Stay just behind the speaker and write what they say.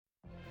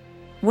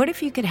What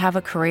if you could have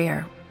a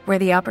career where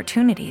the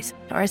opportunities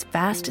are as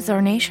vast as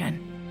our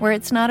nation, where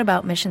it's not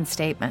about mission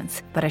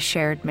statements, but a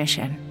shared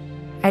mission?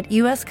 At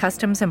U.S.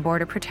 Customs and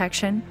Border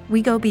Protection,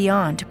 we go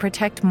beyond to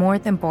protect more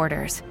than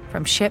borders.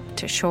 From ship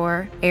to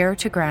shore, air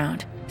to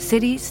ground,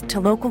 cities to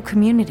local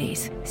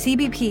communities,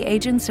 CBP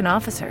agents and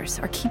officers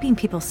are keeping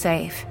people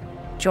safe.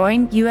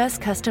 Join U.S.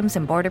 Customs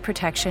and Border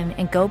Protection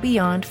and go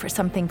beyond for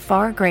something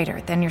far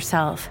greater than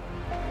yourself.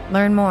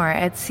 Learn more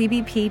at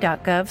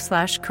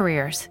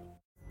cbp.gov/careers.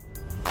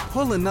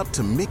 Pulling up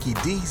to Mickey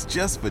D's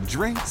just for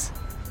drinks?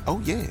 Oh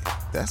yeah,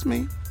 that's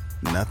me.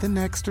 Nothing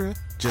extra,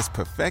 just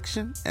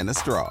perfection and a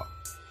straw.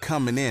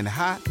 Coming in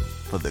hot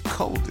for the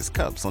coldest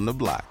cups on the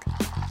block.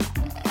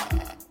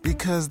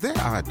 Because there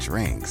are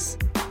drinks.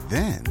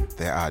 Then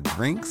there are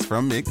drinks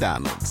from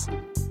McDonald's.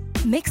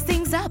 Mix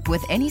things up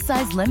with any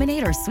size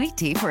lemonade or sweet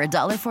tea for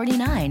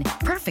 $1.49.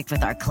 Perfect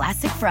with our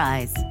classic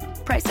fries.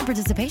 Price and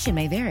participation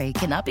may vary.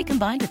 Cannot be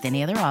combined with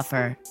any other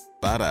offer.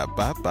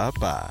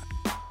 Ba-da-ba-ba-ba.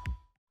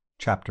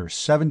 Chapter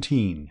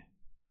 17.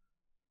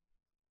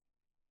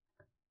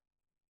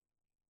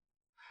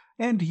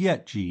 "And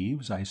yet,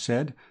 Jeeves," I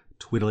said,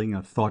 twiddling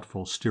a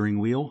thoughtful steering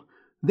wheel,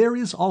 "there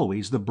is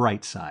always the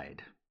bright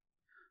side."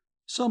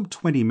 Some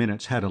 20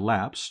 minutes had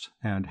elapsed,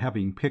 and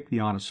having picked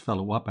the honest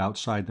fellow up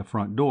outside the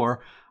front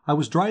door, I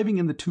was driving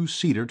in the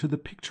two-seater to the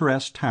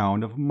picturesque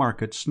town of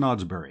Market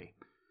Snodsbury.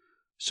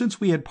 Since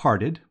we had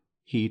parted,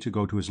 he to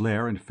go to his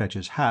lair and fetch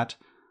his hat,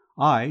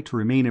 I to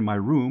remain in my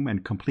room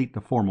and complete the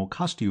formal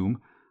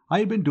costume, I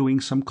had been doing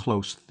some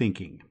close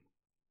thinking.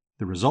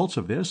 The results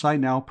of this I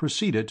now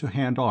proceeded to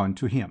hand on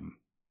to him.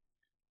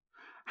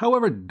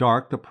 However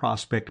dark the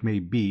prospect may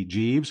be,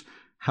 Jeeves,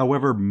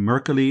 however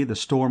murkily the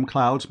storm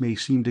clouds may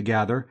seem to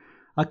gather,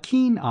 a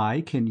keen eye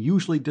can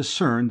usually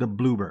discern the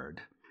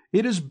bluebird.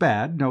 It is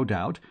bad, no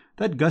doubt,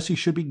 that Gussie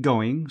should be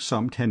going,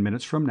 some 10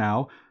 minutes from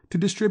now, to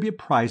distribute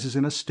prizes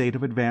in a state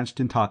of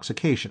advanced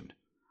intoxication.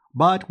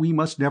 But we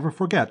must never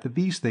forget that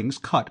these things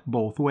cut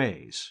both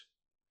ways.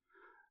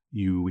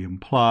 "You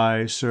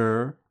imply,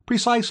 sir—"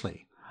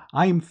 "Precisely.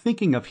 I am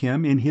thinking of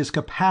him in his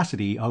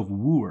capacity of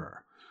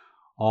wooer.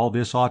 All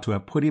this ought to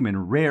have put him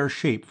in rare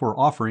shape for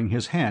offering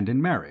his hand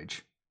in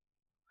marriage.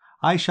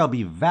 I shall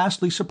be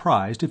vastly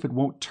surprised if it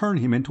won't turn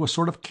him into a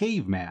sort of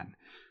caveman.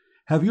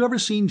 Have you ever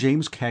seen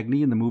James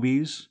Cagney in the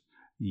movies?"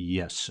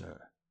 "Yes,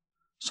 sir."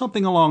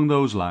 "Something along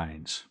those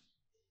lines."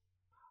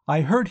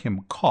 I heard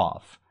him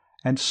cough,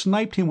 and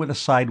sniped him with a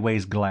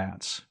sideways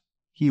glance.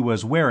 He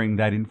was wearing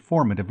that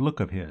informative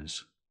look of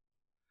his.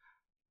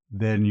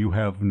 "Then you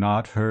have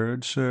not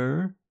heard,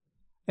 sir?"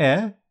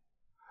 "Eh?"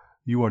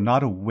 "You are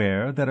not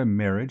aware that a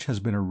marriage has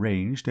been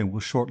arranged and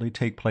will shortly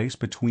take place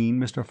between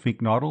Mr.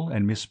 Finknottle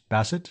and Miss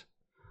Bassett?"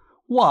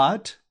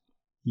 "What?"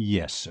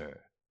 "Yes,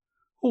 sir."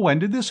 "When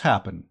did this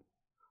happen?"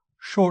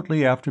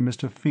 "Shortly after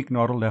Mr.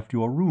 Finknottle left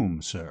your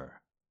room, sir."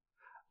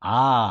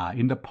 "Ah,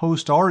 in the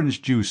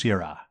post-orange juice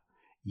era?"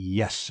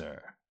 "Yes,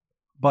 sir."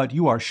 "But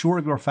you are sure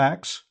of your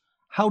facts?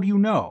 How do you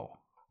know?"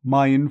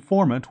 "My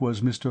informant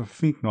was Mr.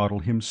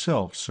 Finknottle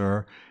himself,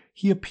 sir.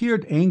 He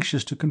appeared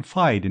anxious to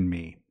confide in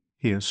me.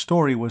 His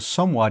story was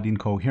somewhat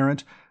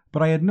incoherent,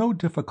 but I had no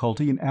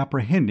difficulty in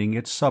apprehending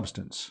its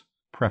substance.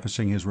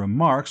 Prefacing his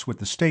remarks with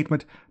the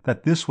statement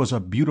that this was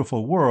a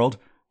beautiful world,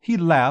 he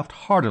laughed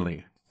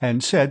heartily,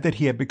 and said that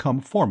he had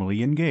become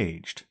formally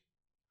engaged."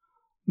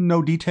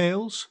 "No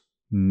details?"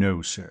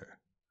 "No, sir."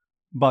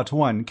 "But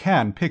one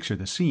can picture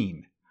the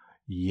scene."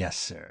 "Yes,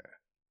 sir."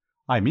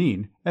 "I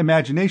mean,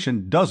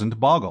 imagination doesn't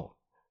boggle."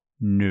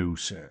 "No,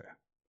 sir."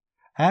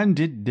 And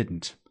it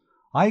didn't.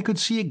 I could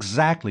see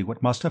exactly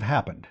what must have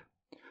happened.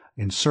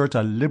 Insert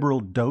a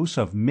liberal dose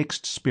of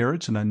mixed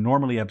spirits in a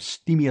normally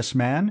abstemious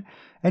man,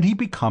 and he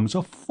becomes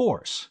a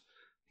force.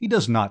 He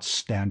does not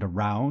stand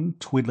around,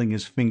 twiddling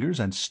his fingers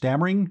and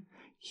stammering.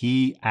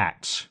 He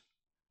acts.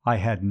 I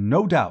had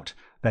no doubt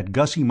that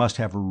Gussie must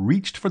have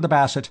reached for the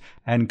Bassett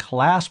and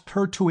clasped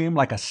her to him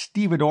like a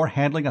stevedore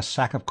handling a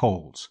sack of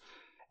coals,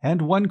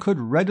 and one could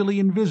readily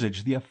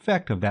envisage the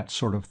effect of that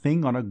sort of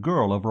thing on a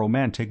girl of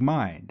romantic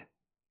mind.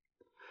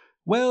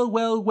 "Well,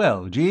 well,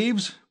 well,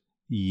 Jeeves."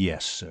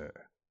 "Yes,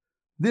 sir."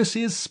 "This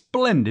is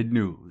splendid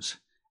news."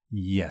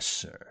 "Yes,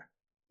 sir."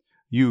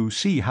 "You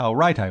see how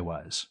right I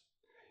was."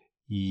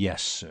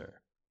 "Yes,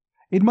 sir."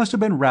 "It must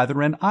have been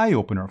rather an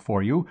eye-opener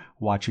for you,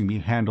 watching me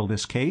handle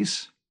this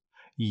case."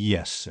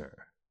 "Yes,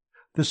 sir."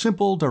 "The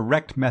simple,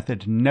 direct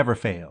method never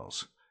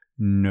fails."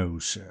 "No,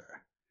 sir."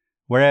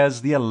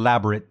 "Whereas the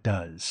elaborate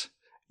does."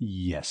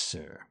 "Yes,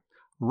 sir."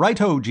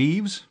 "Right-o,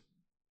 Jeeves."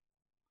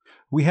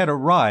 We had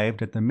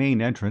arrived at the main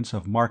entrance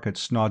of Market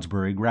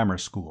Snodsbury Grammar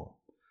School.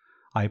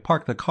 I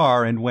parked the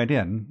car and went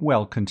in,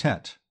 well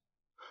content.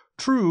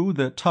 True,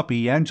 the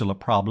Tuppy Angela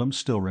problem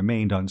still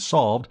remained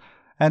unsolved,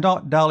 and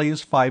Aunt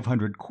Dahlia's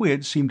 500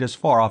 quid seemed as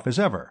far off as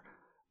ever,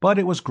 but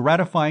it was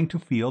gratifying to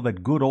feel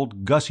that good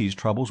old Gussie's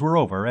troubles were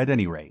over at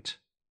any rate.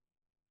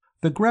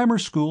 The grammar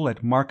school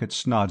at Market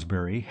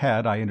Snodsbury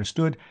had, I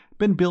understood,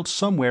 been built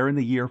somewhere in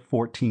the year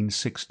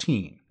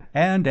 1416,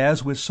 and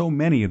as with so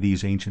many of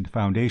these ancient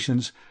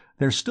foundations,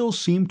 There still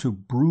seemed to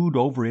brood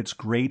over its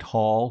great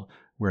hall,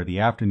 where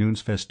the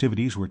afternoon's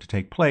festivities were to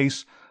take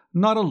place,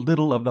 not a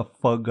little of the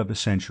fug of the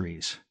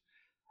centuries.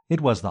 It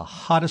was the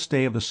hottest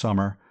day of the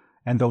summer,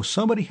 and though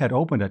somebody had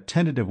opened a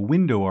tentative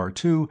window or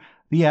two,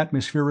 the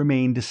atmosphere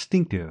remained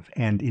distinctive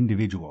and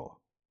individual.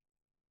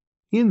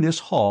 In this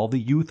hall the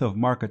youth of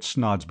Market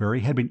Snodsbury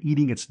had been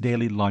eating its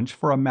daily lunch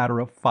for a matter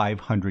of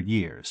 500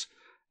 years,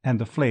 and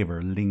the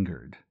flavour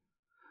lingered.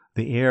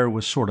 The air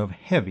was sort of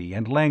heavy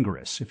and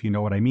languorous, if you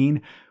know what I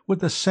mean, with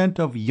the scent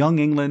of Young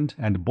England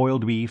and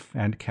boiled beef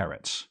and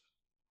carrots.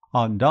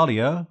 Aunt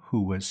Dahlia,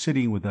 who was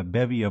sitting with a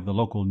bevy of the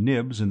local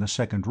nibs in the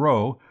second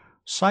row,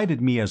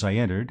 sighted me as I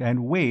entered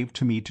and waved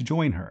to me to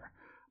join her,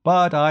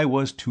 but I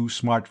was too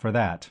smart for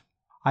that.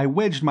 I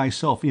wedged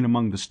myself in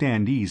among the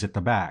standees at the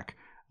back,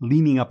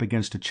 leaning up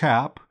against a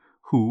chap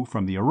who,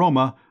 from the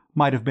aroma,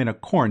 might have been a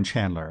corn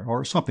chandler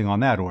or something on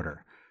that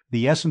order.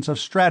 The essence of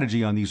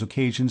strategy on these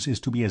occasions is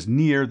to be as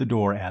near the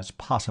door as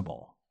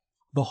possible.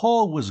 The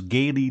hall was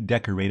gaily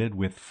decorated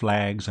with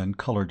flags and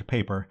coloured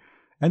paper,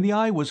 and the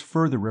eye was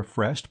further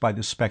refreshed by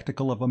the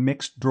spectacle of a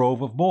mixed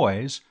drove of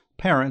boys,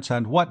 parents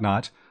and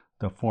what-not,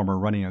 the former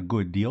running a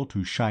good deal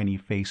to shiny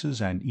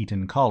faces and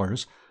Eton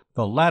collars,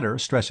 the latter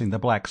stressing the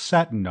black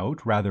satin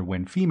note rather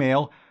when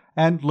female,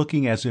 and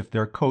looking as if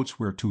their coats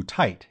were too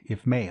tight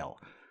if male.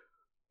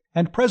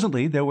 And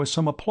presently there was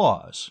some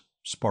applause.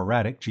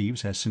 Sporadic,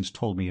 Jeeves has since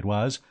told me it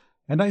was,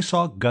 and I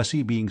saw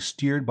Gussie being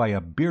steered by a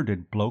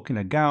bearded bloke in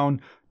a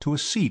gown to a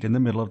seat in the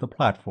middle of the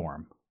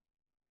platform.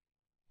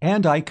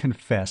 And I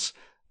confess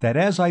that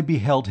as I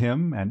beheld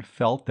him and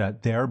felt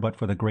that there but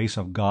for the grace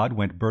of God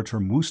went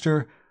Bertram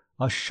Wooster,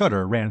 a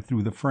shudder ran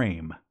through the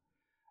frame.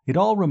 It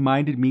all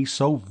reminded me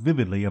so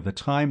vividly of the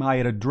time I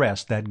had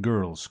addressed that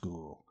girls'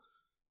 school.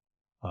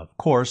 Of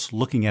course,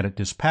 looking at it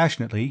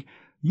dispassionately,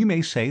 you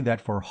may say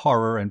that for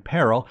horror and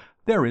peril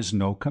there is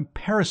no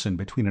comparison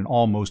between an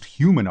almost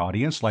human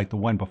audience like the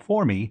one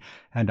before me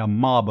and a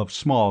mob of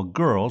small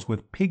girls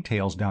with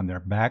pigtails down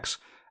their backs,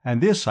 and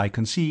this, I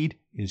concede,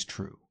 is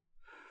true.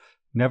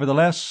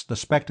 Nevertheless, the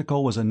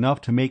spectacle was enough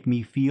to make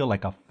me feel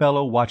like a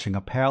fellow watching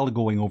a pal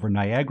going over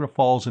Niagara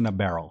Falls in a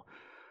barrel,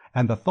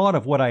 and the thought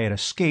of what I had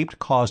escaped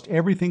caused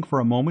everything for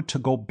a moment to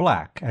go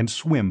black and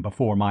swim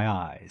before my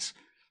eyes.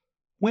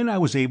 When I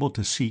was able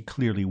to see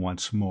clearly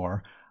once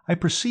more, I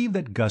perceived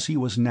that Gussie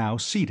was now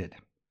seated.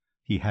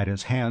 He had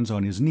his hands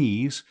on his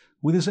knees,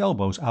 with his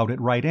elbows out at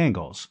right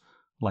angles,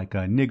 like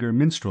a nigger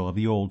minstrel of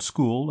the old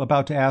school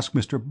about to ask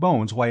Mr.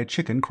 Bones why a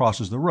chicken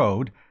crosses the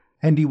road,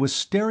 and he was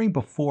staring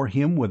before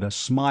him with a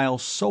smile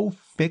so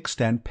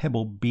fixed and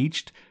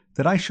pebble-beached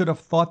that I should have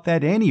thought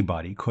that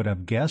anybody could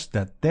have guessed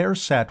that there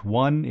sat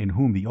one in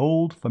whom the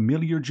old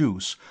familiar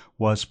juice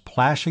was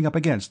plashing up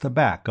against the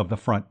back of the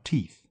front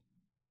teeth.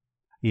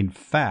 In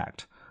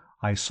fact,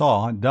 I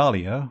saw Aunt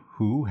Dahlia,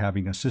 who,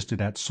 having assisted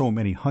at so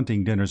many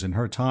hunting dinners in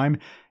her time,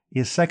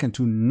 is second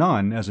to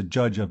none as a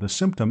judge of the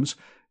symptoms,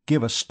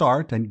 give a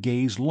start and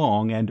gaze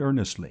long and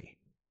earnestly.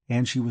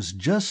 And she was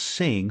just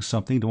saying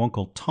something to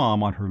Uncle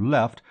Tom on her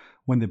left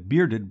when the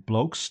bearded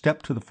bloke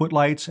stepped to the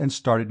footlights and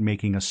started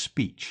making a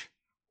speech.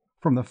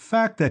 From the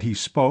fact that he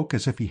spoke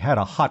as if he had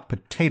a hot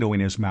potato in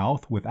his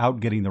mouth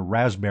without getting the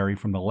raspberry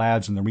from the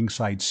lads in the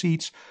ringside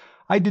seats,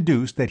 I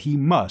deduced that he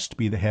must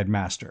be the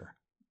headmaster.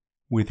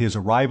 With his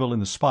arrival in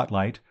the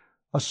spotlight,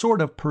 a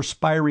sort of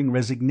perspiring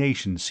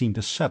resignation seemed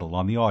to settle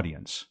on the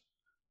audience.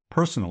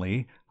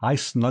 Personally, I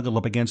snuggled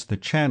up against the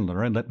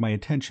chandler and let my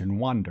attention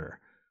wander.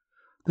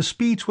 The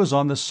speech was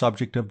on the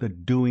subject of the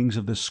doings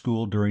of the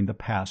school during the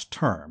past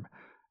term,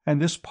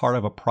 and this part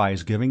of a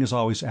prize-giving is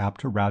always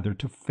apt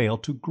to fail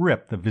to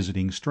grip the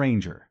visiting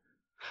stranger.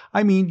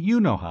 I mean,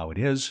 you know how it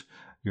is.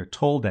 You're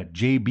told that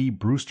J.B.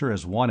 Brewster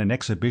has won an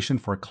exhibition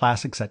for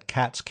classics at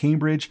Cat's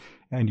Cambridge,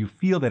 and you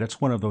feel that it's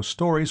one of those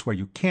stories where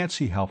you can't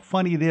see how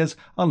funny it is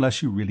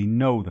unless you really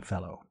know the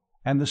fellow.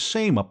 And the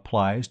same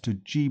applies to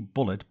G.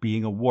 Bullitt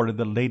being awarded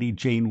the Lady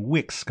Jane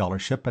Wick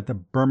Scholarship at the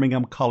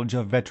Birmingham College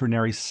of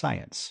Veterinary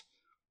Science.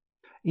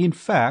 In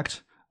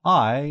fact,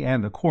 I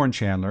and the corn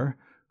chandler,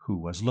 who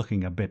was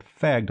looking a bit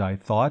fagged, I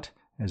thought,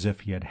 as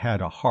if he had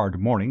had a hard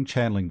morning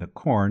chandling the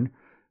corn,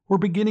 were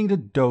beginning to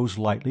doze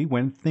lightly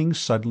when things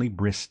suddenly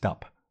brisked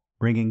up,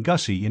 bringing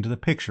Gussie into the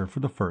picture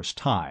for the first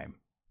time.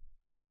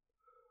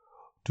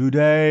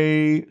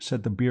 "Today,"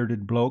 said the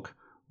bearded bloke,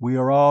 "we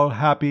are all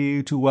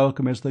happy to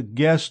welcome as the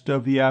guest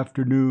of the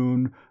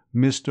afternoon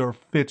Mr.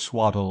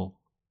 Fitzwaddle."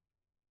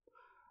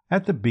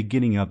 At the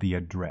beginning of the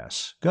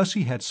address,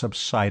 Gussie had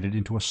subsided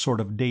into a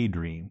sort of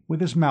daydream, with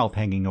his mouth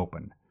hanging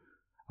open.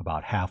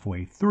 About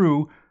halfway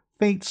through,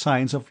 faint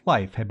signs of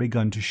life had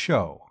begun to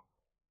show.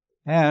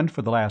 And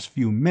for the last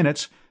few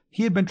minutes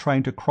he had been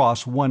trying to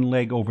cross one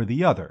leg over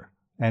the other,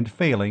 and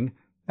failing,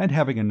 and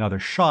having another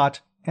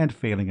shot, and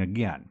failing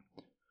again.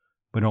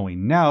 But only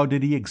now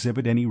did he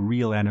exhibit any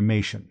real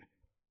animation.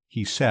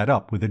 He sat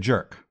up with a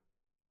jerk.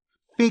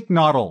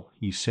 "Finknoddle,"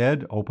 he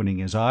said, opening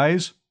his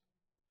eyes.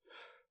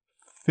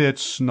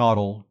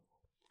 "Fitznaddle."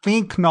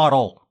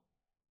 "Finknoddle."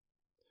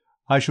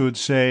 "I should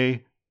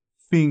say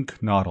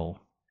Finknoddle."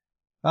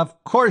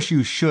 "Of course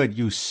you should,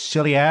 you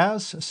silly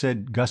ass,"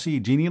 said Gussie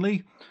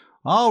genially.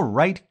 "All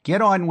right,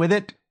 get on with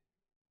it."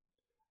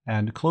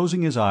 And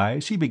closing his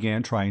eyes, he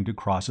began trying to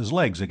cross his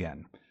legs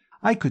again.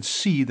 I could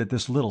see that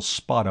this little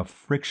spot of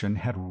friction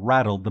had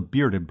rattled the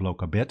bearded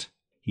bloke a bit.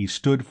 He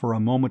stood for a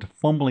moment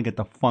fumbling at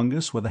the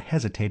fungus with a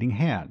hesitating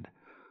hand.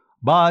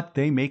 But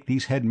they make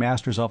these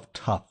headmasters of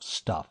tough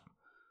stuff.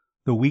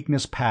 The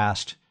weakness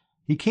passed.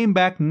 He came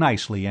back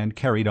nicely and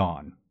carried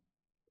on.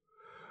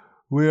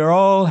 "We are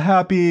all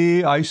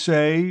happy, I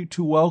say,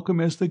 to welcome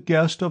as the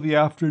guest of the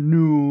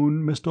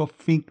afternoon Mr.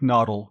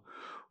 Finknottle,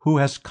 who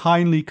has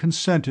kindly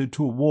consented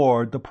to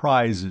award the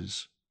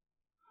prizes.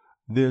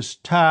 This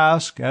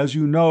task, as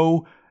you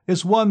know,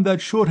 is one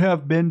that should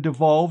have been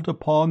devolved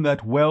upon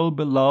that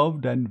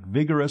well-beloved and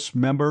vigorous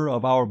member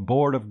of our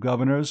Board of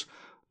Governors,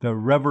 the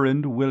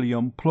Reverend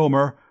William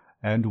Plomer,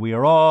 and we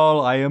are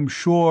all, I am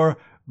sure,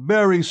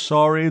 very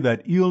sorry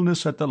that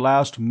illness at the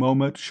last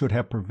moment should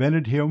have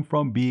prevented him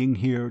from being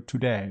here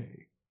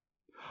today.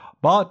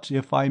 But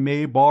if I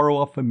may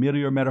borrow a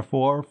familiar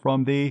metaphor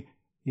from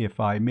if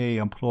I may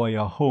employ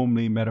a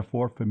homely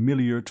metaphor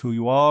familiar to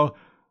you all,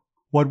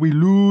 what we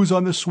lose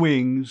on the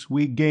swings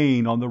we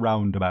gain on the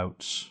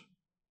roundabouts."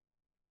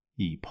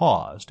 He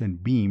paused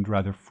and beamed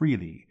rather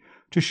freely,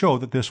 to show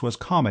that this was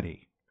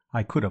comedy.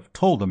 I could have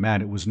told the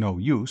man it was no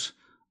use.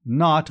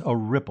 Not a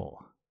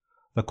ripple.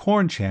 The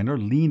corn chandler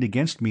leaned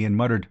against me and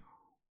muttered,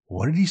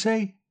 "What did he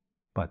say?"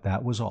 But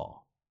that was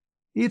all.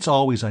 It's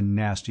always a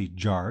nasty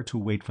jar to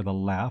wait for the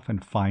laugh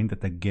and find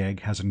that the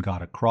gag hasn't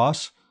got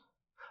across.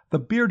 The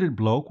bearded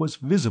bloke was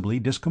visibly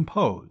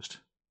discomposed.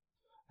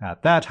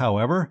 At that,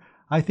 however,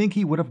 I think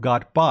he would have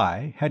got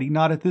by had he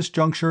not at this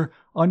juncture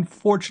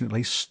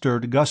unfortunately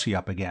stirred Gussie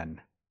up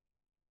again.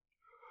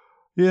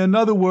 "In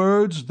other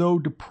words, though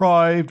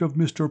deprived of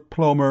Mr.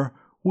 Plomer,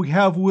 we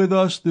have with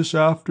us this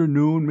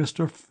afternoon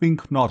Mr.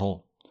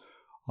 Finknottle.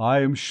 I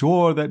am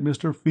sure that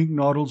Mr.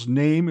 Finknottle's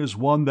name is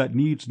one that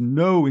needs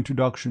no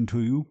introduction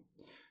to you.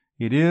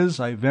 It is,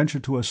 I venture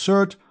to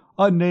assert,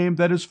 a name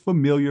that is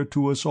familiar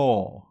to us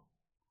all."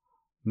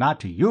 "Not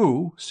to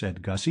you,"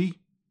 said Gussie.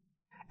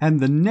 And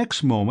the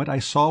next moment I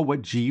saw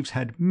what Jeeves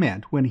had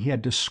meant when he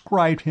had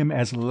described him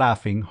as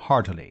laughing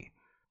heartily.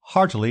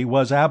 Heartily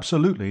was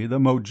absolutely the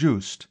mot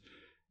juste.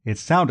 It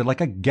sounded like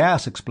a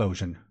gas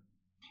explosion.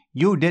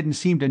 "You didn't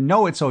seem to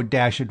know it so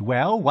dashed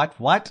well,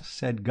 what?"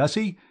 said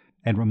Gussie,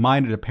 and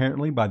reminded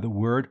apparently by the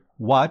word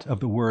what of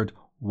the word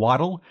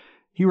waddle,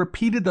 he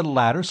repeated the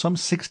latter some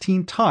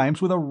 16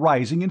 times with a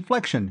rising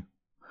inflection.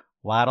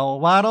 "Waddle,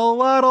 waddle,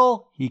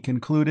 waddle," he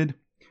concluded.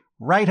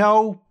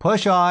 "Right-ho,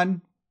 push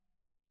on."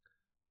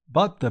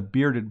 But the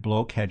bearded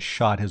bloke had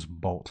shot his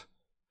bolt.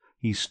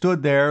 He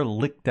stood there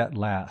licked at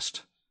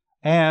last,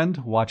 and,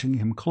 watching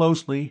him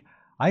closely,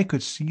 I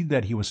could see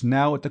that he was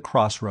now at the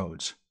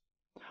crossroads.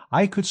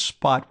 I could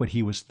spot what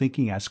he was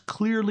thinking as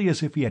clearly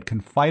as if he had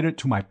confided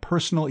to my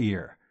personal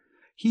ear.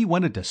 He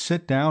wanted to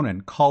sit down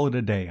and call it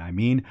a day, I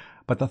mean,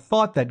 but the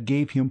thought that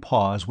gave him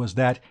pause was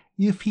that,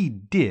 if he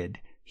did,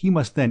 he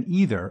must then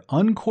either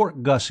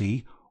uncork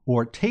Gussie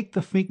or take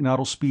the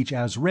Finknottle speech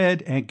as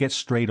read and get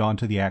straight on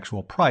to the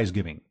actual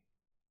prize-giving.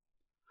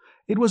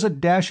 It was a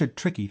dashed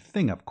tricky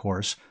thing, of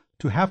course,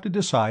 to have to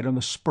decide on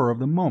the spur of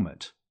the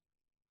moment.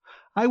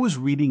 I was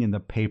reading in the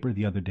paper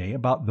the other day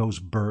about those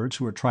birds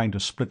who are trying to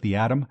split the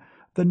atom,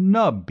 the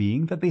nub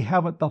being that they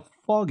haven't the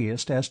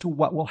foggiest as to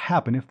what will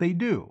happen if they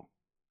do.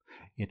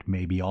 It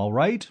may be all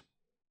right.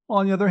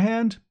 On the other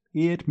hand,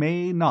 it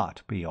may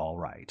not be all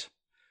right.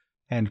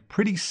 And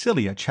pretty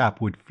silly a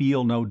chap would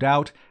feel, no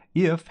doubt,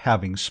 if,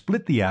 having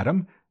split the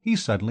atom, he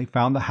suddenly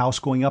found the house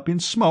going up in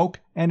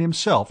smoke and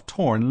himself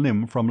torn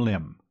limb from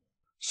limb.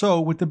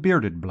 So with the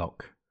bearded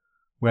bloke.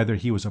 Whether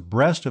he was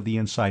abreast of the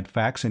inside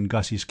facts in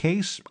Gussie's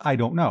case, I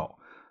don't know,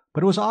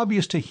 but it was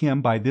obvious to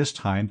him by this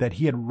time that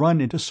he had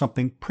run into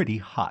something pretty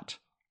hot.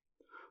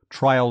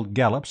 Trial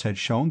gallops had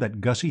shown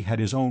that Gussie had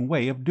his own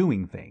way of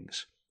doing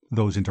things.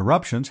 Those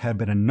interruptions had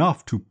been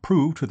enough to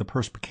prove to the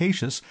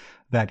perspicacious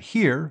that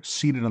here,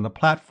 seated on the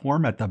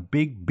platform at the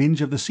big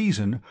binge of the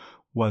season,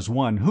 was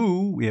one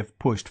who, if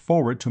pushed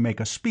forward to make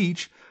a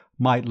speech,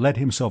 might let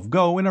himself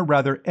go in a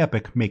rather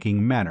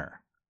epic-making manner.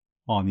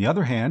 On the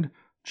other hand,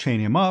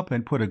 chain him up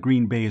and put a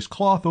green baize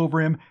cloth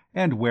over him,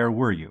 and where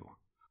were you?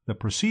 The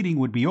proceeding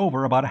would be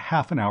over about a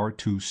half an hour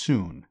too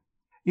soon.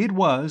 It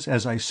was,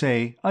 as I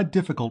say, a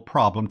difficult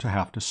problem to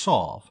have to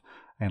solve,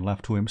 and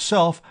left to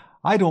himself,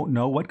 I don't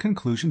know what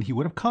conclusion he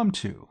would have come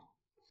to.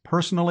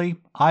 Personally,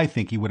 I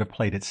think he would have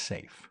played it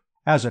safe.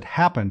 As it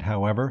happened,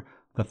 however,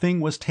 the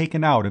thing was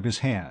taken out of his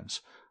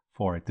hands,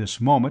 for at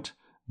this moment,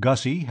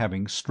 Gussie,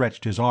 having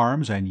stretched his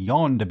arms and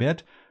yawned a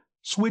bit,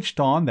 switched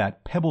on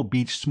that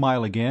pebble-beach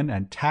smile again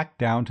and tacked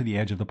down to the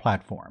edge of the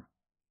platform.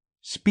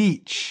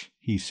 "Speech,"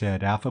 he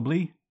said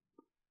affably.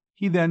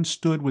 He then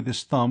stood with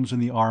his thumbs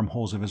in the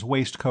armholes of his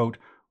waistcoat,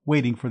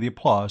 waiting for the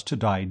applause to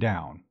die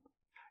down.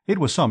 It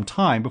was some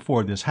time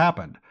before this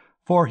happened,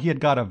 for he had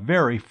got a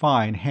very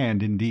fine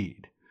hand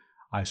indeed.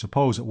 I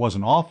suppose it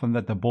wasn't often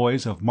that the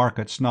boys of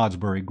Market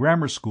Snodsbury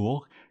Grammar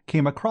School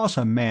came across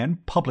a man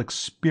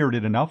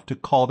public-spirited enough to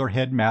call their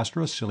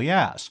headmaster a silly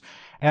ass,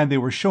 and they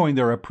were showing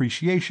their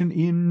appreciation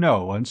in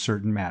no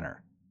uncertain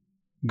manner.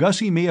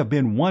 Gussie may have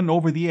been 1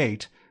 over the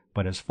 8,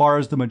 but as far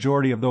as the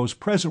majority of those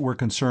present were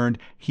concerned,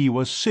 he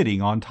was sitting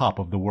on top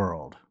of the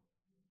world.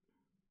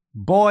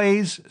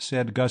 "Boys,"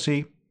 said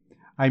Gussie,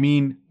 "I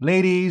mean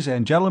ladies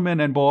and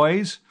gentlemen and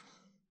boys,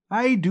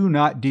 I do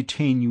not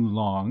detain you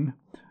long,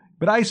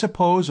 but I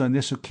suppose on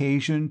this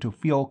occasion to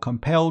feel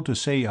compelled to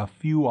say a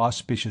few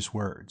auspicious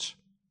words.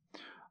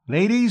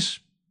 Ladies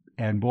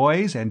and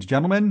boys and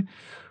gentlemen,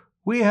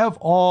 we have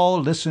all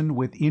listened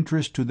with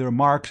interest to the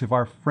remarks of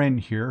our friend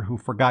here who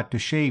forgot to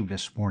shave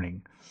this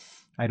morning.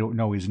 I don't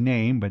know his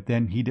name, but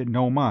then he didn't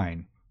know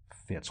mine.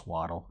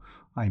 Fitzwaddle.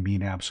 I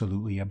mean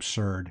absolutely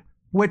absurd.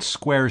 Which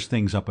squares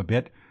things up a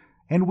bit,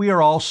 and we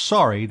are all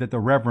sorry that the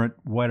Reverend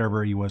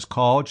whatever he was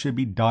called should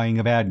be dying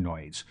of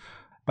adenoids.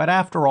 But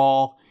after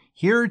all,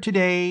 here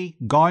today,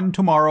 gone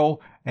tomorrow,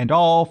 and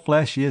all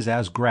flesh is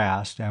as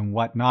grass, and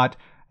what not,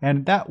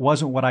 and that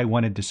wasn't what I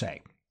wanted to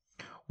say.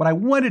 What I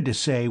wanted to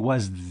say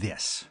was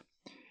this,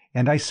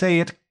 and I say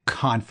it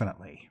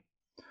confidently.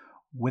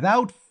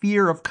 Without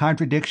fear of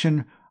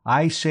contradiction,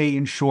 I say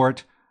in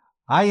short,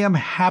 I am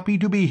happy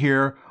to be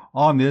here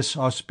on this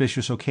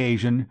auspicious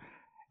occasion,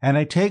 and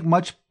I take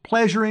much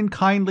pleasure in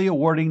kindly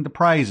awarding the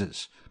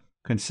prizes,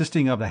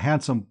 consisting of the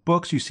handsome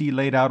books you see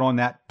laid out on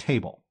that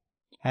table.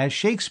 As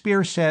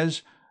Shakespeare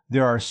says,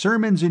 there are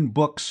sermons in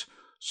books,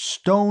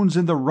 stones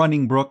in the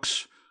running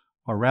brooks,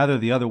 or rather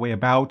the other way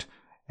about,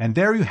 and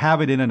there you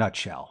have it in a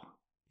nutshell.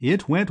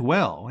 It went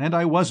well, and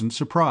I wasn't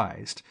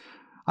surprised.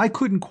 I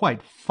couldn't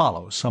quite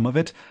follow some of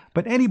it,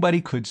 but anybody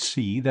could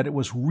see that it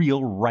was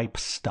real ripe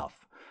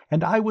stuff,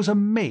 and I was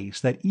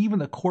amazed that even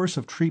the course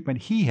of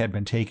treatment he had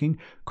been taking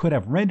could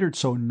have rendered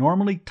so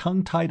normally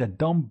tongue-tied a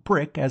dumb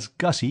brick as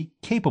Gussie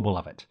capable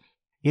of it.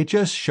 It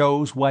just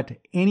shows what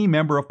any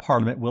member of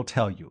Parliament will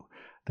tell you,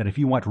 that if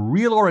you want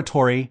real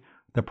oratory,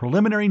 the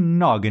preliminary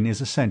noggin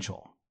is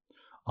essential.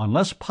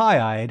 Unless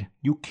pie-eyed,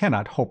 you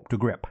cannot hope to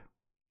grip.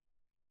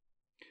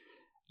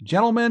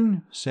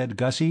 "Gentlemen," said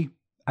Gussie,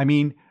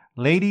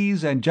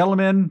 ladies and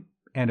gentlemen,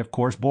 and of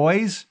course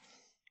boys,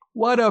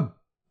 what a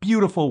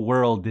beautiful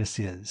world this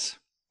is.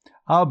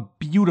 A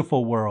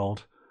beautiful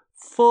world,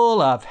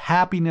 full of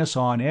happiness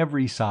on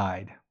every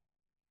side.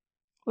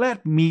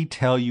 Let me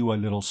tell you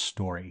a little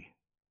story.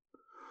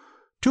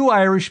 2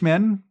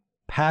 Irishmen,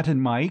 Pat and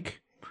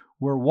Mike,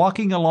 were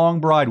walking along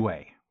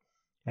Broadway,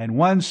 and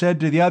one said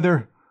to the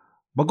other,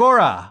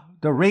 "Begorra,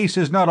 the race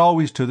is not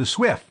always to the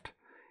swift,"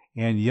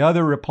 and the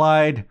other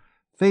replied,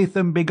 "Faith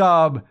and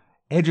begob,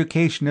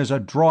 education is a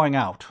drawing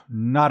out,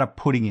 not a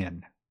putting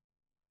in."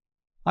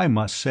 I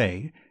must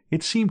say,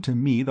 it seemed to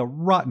me the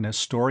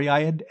rottenest story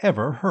I had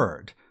ever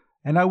heard,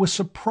 and I was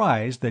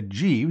surprised that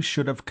Jeeves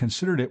should have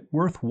considered it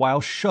worth while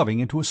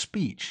shoving into a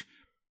speech.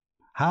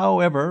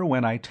 However,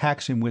 when I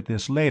taxed him with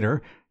this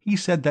later, he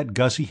said that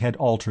Gussie had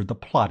altered the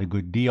plot a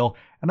good deal,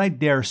 and I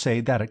dare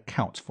say that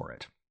accounts for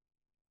it.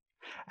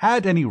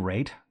 At any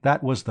rate,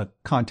 that was the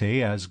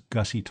Conte as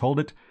Gussie told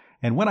it,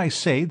 and when I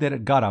say that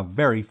it got a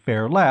very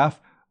fair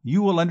laugh,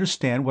 you will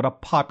understand what a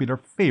popular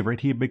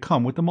favorite he had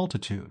become with the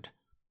multitude.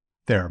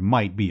 There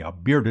might be a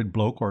bearded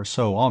bloke or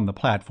so on the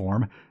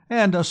platform,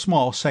 and a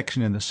small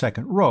section in the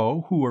second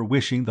row who were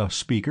wishing the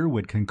speaker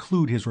would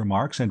conclude his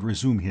remarks and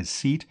resume his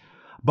seat,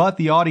 but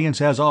the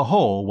audience as a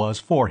whole was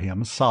for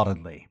him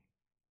solidly.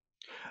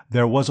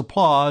 There was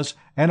applause,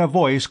 and a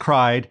voice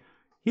cried,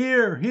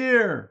 "Hear,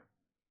 hear!"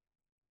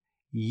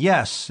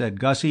 "Yes,"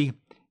 said Gussie,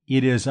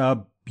 "it is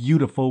a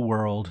beautiful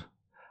world.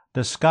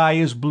 The sky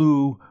is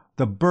blue,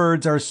 the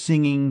birds are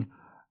singing,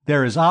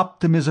 there is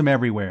optimism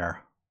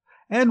everywhere.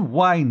 And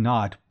why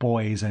not,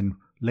 boys and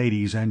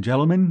ladies and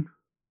gentlemen?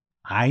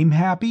 I'm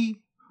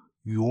happy,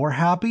 you're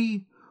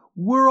happy,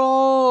 we're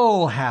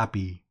all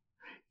happy.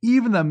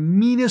 Even the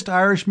meanest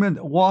Irishman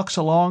that walks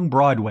along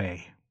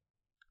Broadway.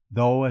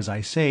 Though, as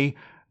I say,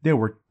 there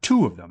were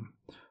 2 of them,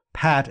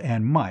 Pat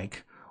and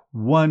Mike,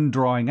 one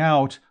drawing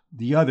out,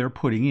 the other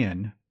putting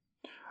in.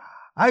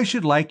 I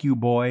should like you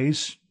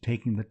boys,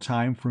 taking the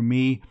time from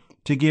me,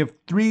 to give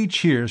 3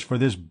 cheers for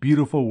this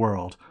beautiful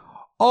world.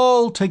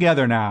 All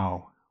together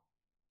now."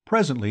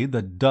 Presently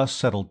the dust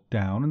settled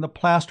down and the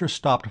plaster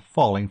stopped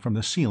falling from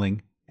the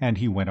ceiling, and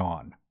he went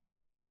on.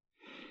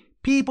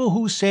 "People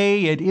who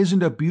say it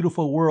isn't a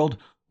beautiful world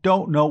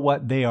don't know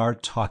what they are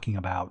talking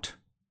about.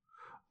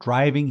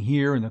 Driving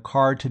here in the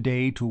car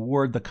today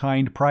toward the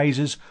kind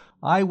prizes,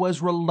 I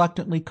was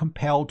reluctantly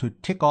compelled to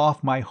tick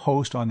off my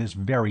host on this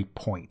very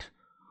point.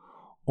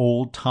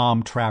 Old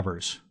Tom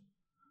Travers.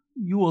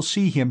 You will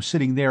see him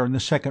sitting there in the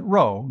second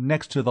row,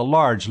 next to the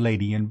large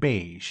lady in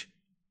beige."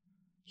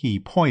 He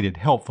pointed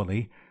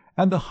helpfully,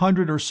 and the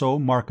 100 or so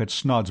market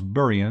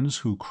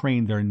Snodsburians who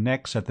craned their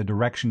necks at the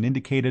direction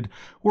indicated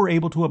were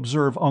able to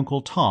observe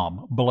Uncle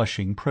Tom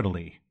blushing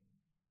prettily.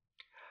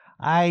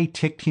 I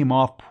ticked him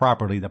off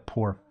properly, the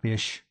poor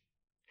fish.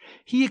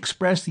 He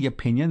expressed the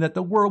opinion that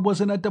the world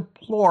was in a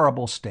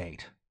deplorable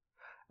state.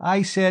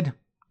 I said,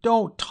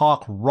 "Don't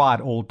talk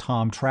rot, old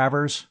Tom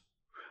Travers.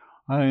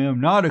 "I am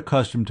not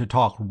accustomed to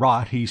talk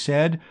rot," he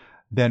said.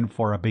 "Then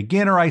for a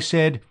beginner," I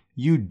said,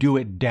 "you do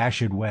it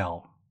dashed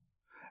well."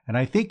 And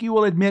I think you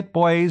will admit,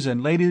 boys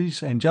and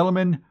ladies and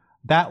gentlemen,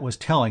 that was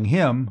telling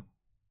him.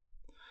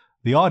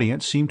 The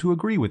audience seemed to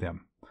agree with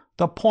him.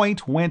 The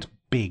point went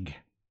big.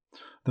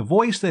 The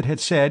voice that had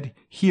said,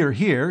 "Hear,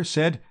 hear,"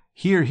 said,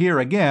 "Hear, hear"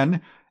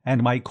 again,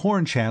 and my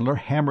corn chandler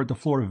hammered the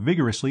floor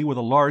vigorously with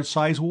a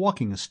large-sized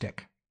walking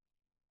stick.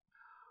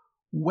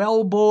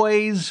 "Well,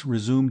 boys,"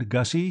 resumed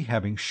Gussie,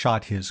 having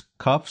shot his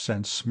cuffs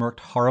and smirked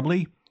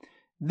horribly,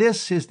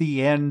 "this is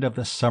the end of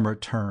the summer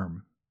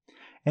term.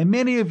 And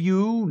many of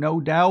you, no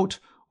doubt,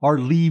 are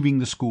leaving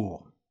the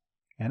school.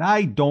 And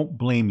I don't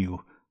blame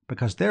you,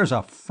 because there's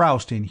a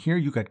frowst in here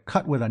you could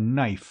cut with a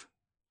knife.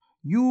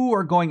 You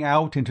are going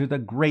out into the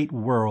great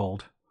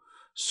world.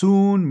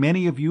 Soon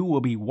many of you will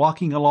be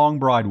walking along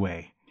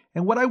Broadway.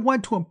 And what I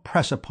want to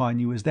impress upon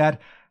you is that,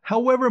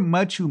 however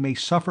much you may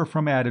suffer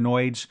from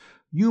adenoids,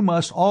 you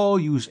must all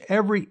use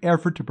every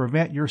effort to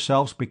prevent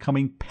yourselves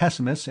becoming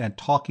pessimists and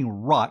talking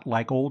rot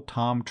like old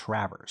Tom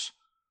Travers.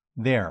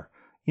 There,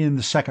 in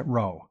the second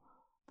row,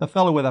 the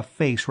fellow with a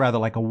face rather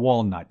like a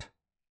walnut."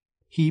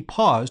 He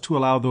paused to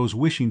allow those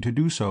wishing to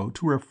do so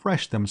to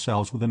refresh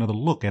themselves with another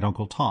look at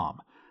Uncle Tom,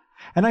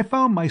 and I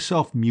found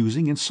myself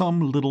musing in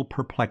some little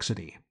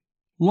perplexity.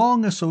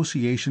 Long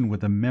association with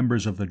the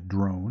members of the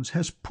drones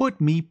has put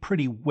me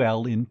pretty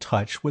well in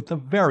touch with the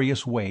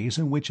various ways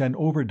in which an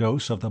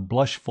overdose of the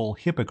blushful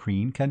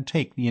hippocrene can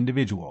take the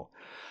individual,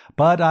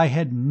 but I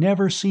had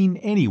never seen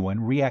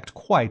anyone react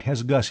quite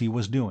as Gussie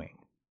was doing.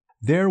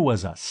 There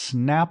was a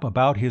snap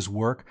about his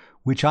work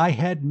which I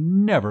had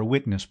never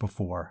witnessed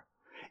before,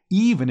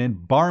 even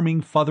in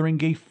barming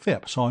Fotheringay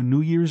Phipps on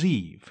New Year's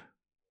Eve.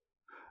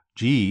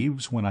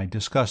 Jeeves, when I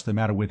discussed the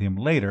matter with him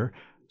later,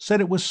 said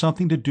it was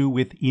something to do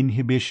with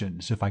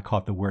inhibitions, if I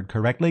caught the word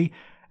correctly,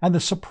 and the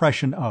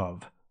suppression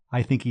of,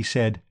 I think he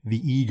said, the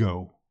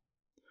ego.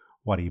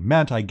 What he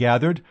meant, I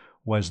gathered,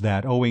 was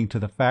that owing to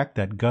the fact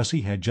that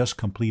Gussie had just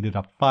completed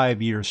a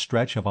 5-year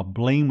stretch of a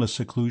blameless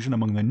seclusion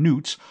among the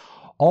newts,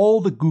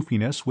 all the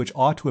goofiness which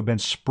ought to have been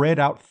spread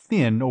out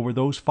thin over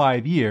those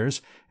 5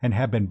 years and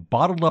have been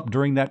bottled up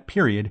during that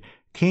period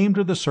came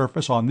to the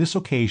surface on this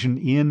occasion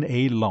in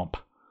a lump,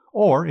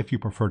 or, if you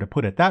prefer to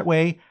put it that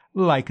way,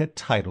 like a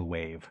tidal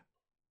wave.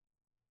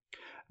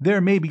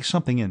 There may be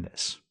something in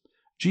this.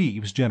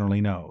 Jeeves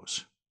generally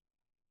knows.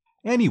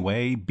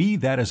 Anyway, be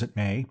that as it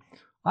may,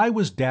 I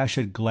was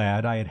dashed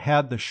glad I had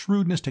had the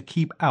shrewdness to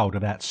keep out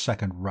of that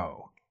second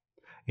row.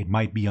 It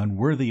might be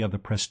unworthy of the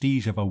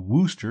prestige of a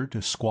Wooster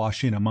to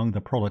squash in among the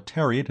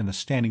proletariat in the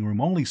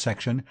standing-room only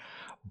section,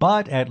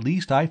 but at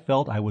least I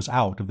felt I was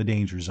out of the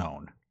danger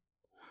zone.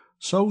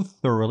 So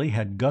thoroughly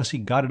had Gussie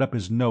got it up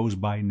his nose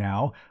by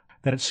now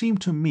that it seemed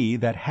to me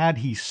that had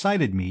he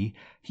sighted me,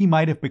 he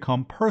might have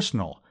become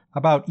personal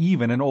about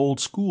even an old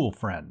school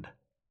friend.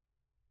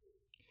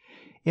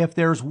 "If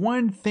there's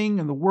one thing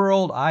in the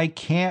world I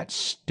can't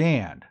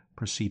stand,"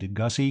 proceeded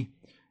Gussie,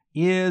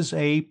 "is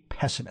a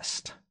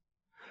pessimist.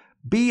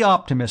 Be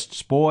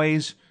optimists,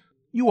 boys.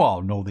 You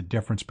all know the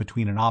difference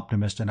between an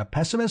optimist and a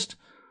pessimist.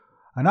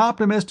 An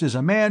optimist is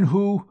a man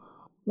who,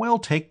 well,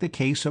 take the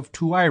case of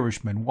 2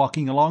 Irishmen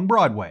walking along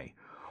Broadway.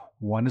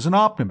 One is an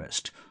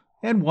optimist,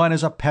 and one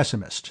is a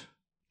pessimist,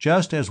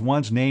 just as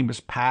one's name is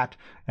Pat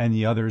and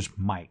the other's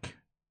Mike.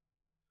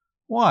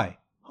 Why,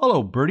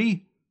 hello,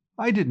 Bertie.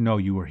 I didn't know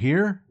you were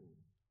here."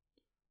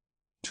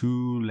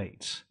 Too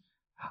late.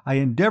 I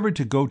endeavored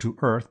to go to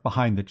earth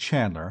behind the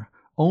chandler,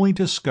 only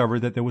to discover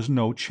that there was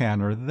no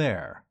chandler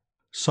there.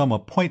 Some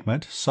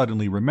appointment,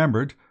 suddenly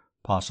remembered,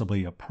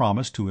 possibly a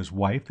promise to his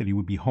wife that he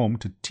would be home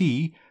to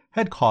tea,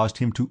 had caused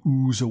him to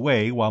ooze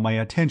away while my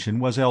attention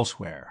was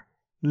elsewhere,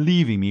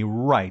 leaving me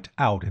right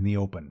out in the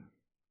open.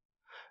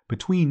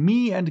 Between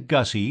me and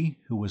Gussie,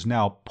 who was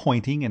now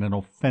pointing in an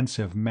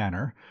offensive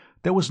manner,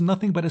 there was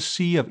nothing but a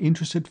sea of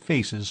interested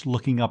faces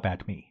looking up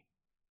at me.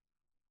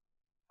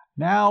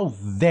 "Now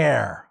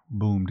there,"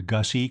 boomed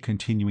Gussie,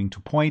 continuing to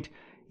point,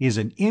 "is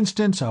an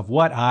instance of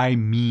what I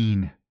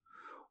mean.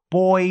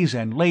 Boys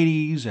and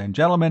ladies and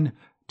gentlemen,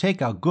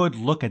 take a good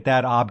look at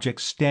that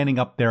object standing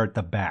up there at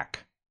the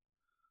back.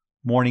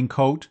 Morning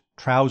coat,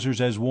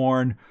 trousers as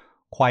worn,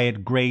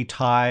 quiet gray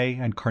tie,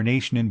 and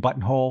carnation in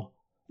buttonhole.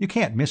 You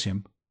can't miss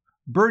him.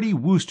 Bertie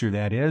Wooster,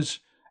 that is,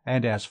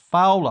 and as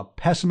foul a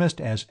pessimist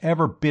as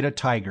ever bit a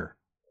tiger.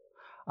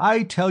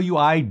 I tell you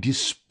I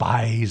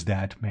despise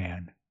that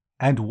man.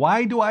 And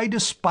why do I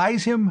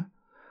despise him?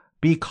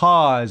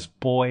 Because,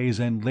 boys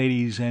and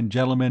ladies and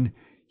gentlemen,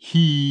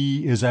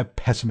 he is a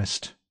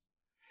pessimist.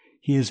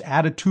 His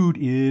attitude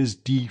is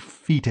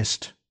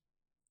defeatist.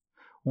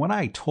 When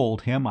I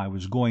told him I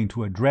was going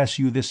to address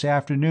you this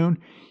afternoon,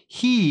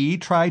 he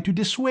tried to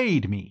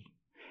dissuade me.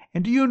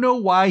 And do you know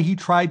why he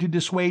tried to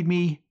dissuade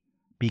me?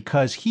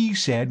 Because he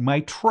said my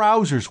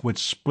trousers would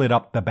split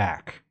up the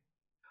back.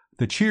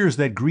 The cheers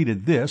that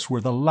greeted this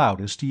were the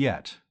loudest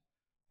yet.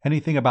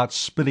 Anything about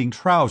splitting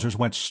trousers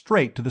went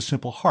straight to the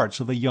simple hearts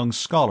of the young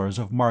scholars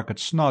of Market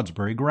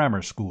Snodsbury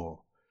Grammar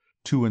School.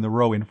 2 in the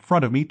row in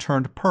front of me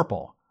turned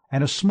purple,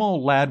 and a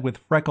small lad with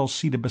freckles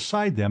seated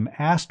beside them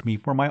asked me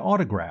for my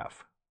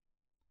autograph.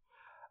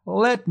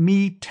 "Let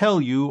me tell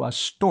you a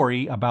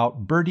story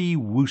about Bertie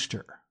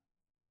Wooster."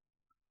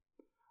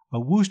 A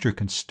Wooster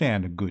can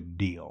stand a good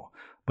deal,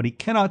 but he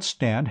cannot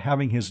stand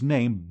having his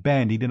name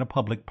bandied in a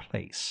public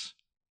place.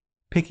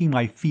 Picking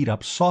my feet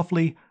up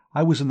softly,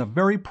 I was in the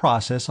very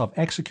process of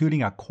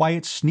executing a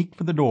quiet sneak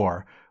for the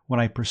door when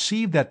I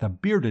perceived that the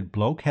bearded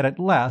bloke had at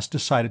last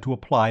decided to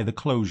apply the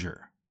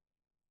closure.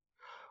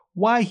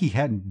 Why he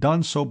hadn't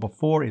done so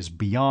before is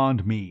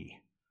beyond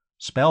me.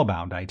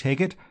 Spellbound, I take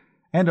it,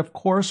 and of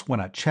course when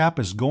a chap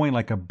is going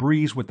like a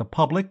breeze with the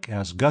public,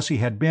 as Gussie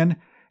had been,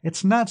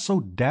 it's not so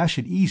dashed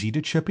easy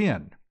to chip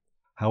in.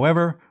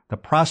 However, the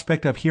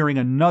prospect of hearing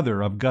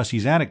another of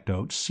Gussie's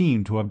anecdotes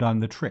seemed to have done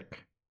the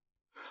trick.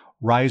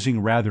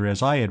 Rising rather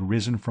as I had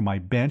risen from my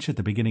bench at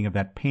the beginning of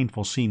that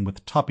painful scene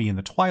with Tuppy in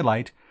the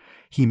twilight,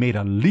 he made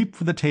a leap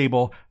for the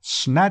table,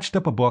 snatched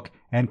up a book,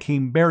 and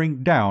came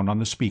bearing down on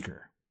the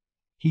speaker.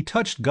 He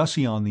touched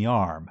Gussie on the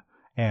arm,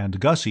 and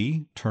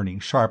Gussie, turning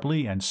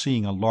sharply and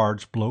seeing a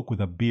large bloke with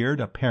a beard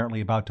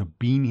apparently about to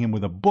bean him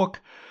with a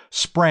book,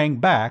 sprang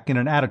back in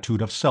an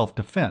attitude of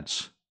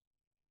self-defense.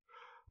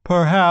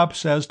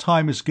 "Perhaps, as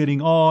time is getting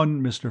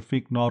on, Mr.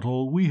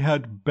 Finknottle, we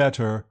had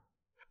better—"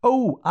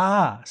 "Oh,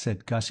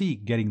 said Gussie,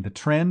 getting the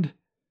trend.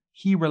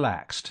 He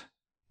relaxed.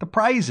 "The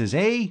prizes,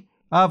 eh?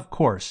 Of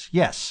course,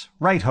 yes,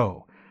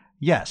 right-ho.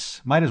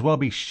 Yes, might as well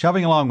be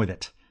shoving along with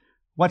it.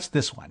 What's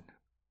this one?"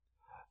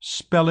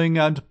 "Spelling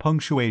and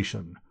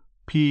punctuation.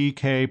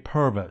 P.K.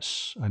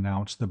 Purvis,"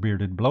 announced the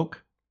bearded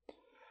bloke.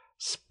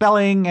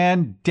 "Spelling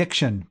and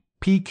diction.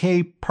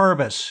 P.K.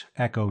 Purvis,"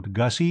 echoed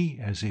Gussie,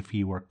 as if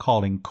he were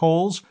calling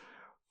coals.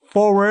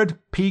 "Forward,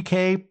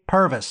 P.K.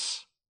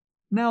 Purvis."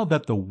 Now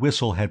that the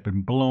whistle had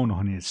been blown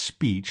on his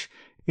speech,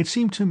 it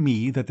seemed to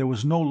me that there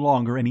was no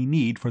longer any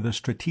need for the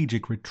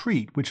strategic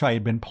retreat which I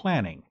had been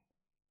planning.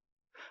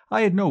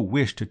 I had no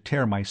wish to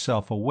tear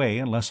myself away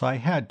unless I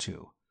had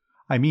to.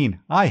 I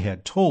mean, I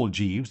had told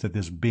Jeeves that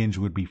this binge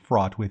would be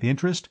fraught with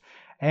interest,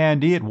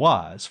 and it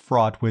was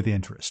fraught with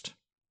interest.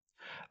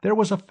 There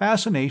was a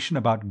fascination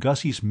about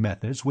Gussie's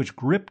methods which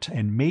gripped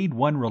and made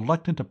one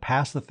reluctant to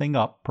pass the thing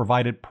up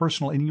provided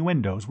personal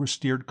innuendos were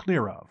steered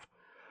clear of.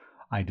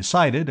 I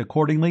decided,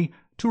 accordingly,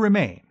 to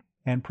remain,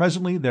 and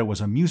presently there was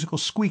a musical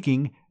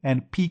squeaking,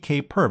 and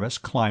P.K. Purvis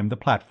climbed the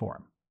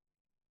platform.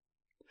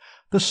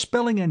 The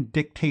spelling and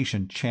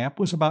dictation champ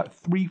was about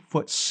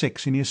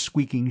 3'6" in his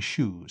squeaking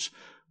shoes,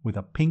 with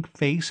a pink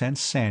face and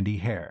sandy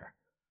hair.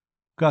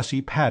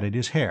 Gussie patted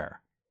his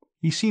hair.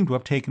 He seemed to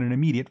have taken an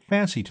immediate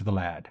fancy to the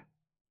lad.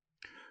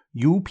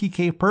 "You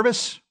P.K.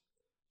 Purvis?"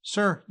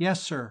 "Sir,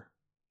 yes, sir."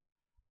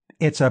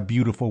 "It's a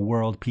beautiful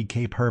world,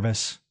 P.K.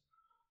 Purvis."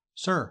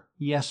 "Sir,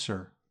 yes,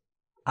 sir."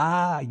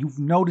 You've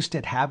noticed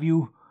it, have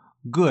you?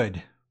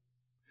 Good.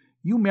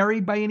 You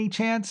married by any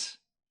chance?"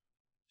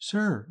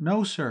 "Sir,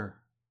 no, sir."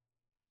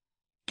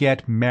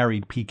 "Get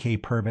married, P.K.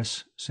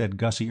 Purvis," said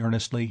Gussie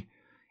earnestly.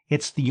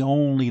 "It's the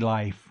only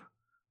life.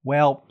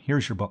 Well,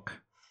 here's your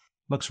book.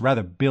 Looks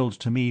rather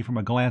bilged to me from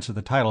a glance at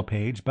the title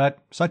page,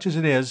 but such as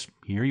it is,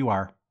 here you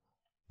are."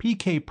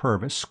 P.K.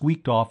 Purvis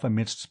squeaked off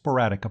amidst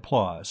sporadic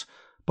applause,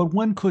 but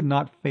one could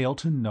not fail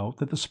to note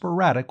that the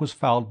sporadic was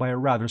followed by a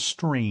rather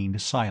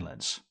strained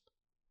silence.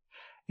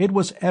 It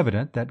was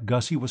evident that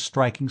Gussie was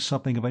striking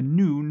something of a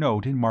new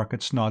note in Market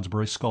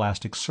Snodsbury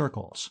scholastic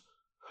circles.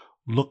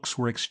 Looks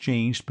were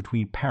exchanged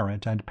between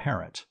parent and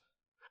parent.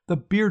 The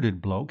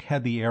bearded bloke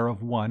had the air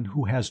of one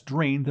who has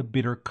drained the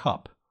bitter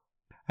cup.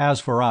 As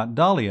for Aunt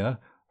Dahlia,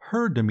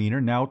 her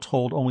demeanor now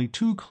told only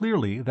too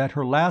clearly that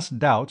her last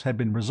doubts had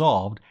been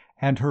resolved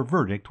and her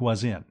verdict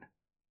was in.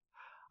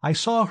 I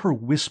saw her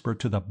whisper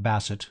to the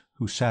Basset,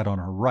 who sat on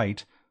her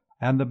right,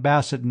 and the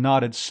Basset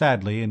nodded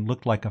sadly and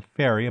looked like a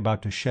fairy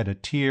about to shed a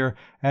tear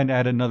and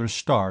add another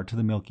star to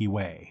the Milky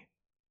Way.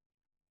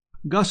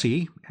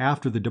 Gussie,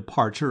 after the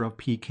departure of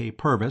P.K.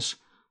 Purvis,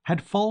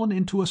 had fallen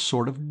into a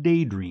sort of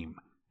daydream,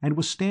 and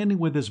was standing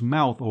with his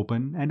mouth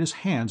open and his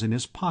hands in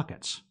his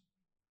pockets.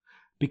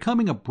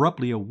 Becoming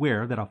abruptly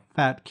aware that a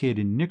fat kid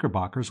in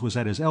knickerbockers was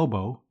at his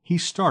elbow, he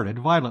started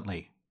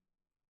violently.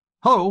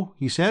 "Hello,"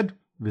 he said,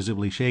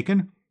 visibly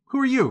shaken. "Who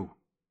are you?"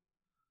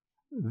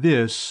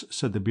 "This,"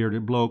 said the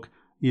bearded bloke,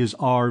 "is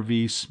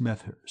R.V.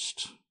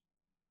 Smethurst."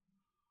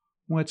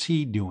 "What's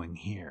he doing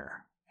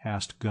here?"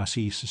 asked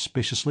Gussie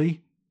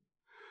suspiciously.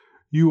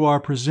 "You are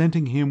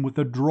presenting him with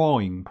a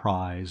drawing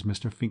prize,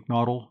 Mr.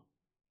 Finknottle."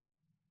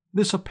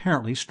 This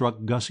apparently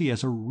struck Gussie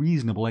as a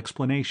reasonable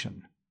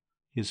explanation.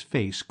 His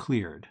face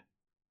cleared.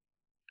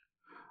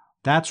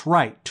 "That's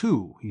right,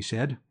 too," he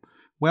said.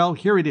 "Well,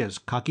 here it is,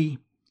 Cucky.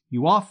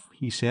 You off?"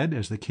 he said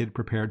as the kid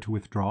prepared to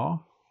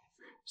withdraw.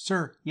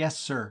 "Sir, yes,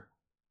 sir."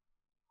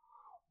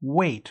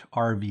 "Wait,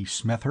 R.V.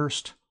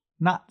 Smethurst.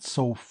 Not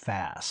so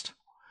fast.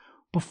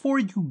 Before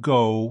you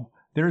go,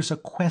 there's a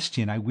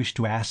question I wish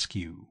to ask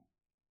you."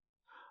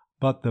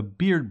 But the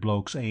beard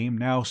bloke's aim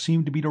now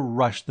seemed to be to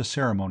rush the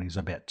ceremonies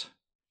a bit.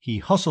 He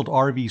hustled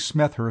R.V.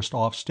 Smethurst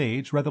off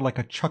stage rather like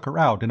a chucker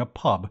out in a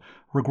pub,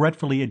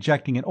 regretfully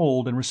ejecting an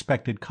old and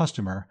respected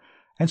customer,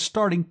 and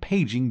starting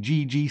paging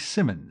G.G.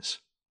 Simmons.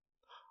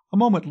 A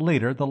moment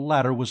later the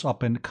latter was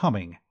up and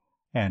coming,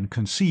 and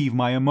conceive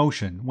my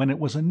emotion when it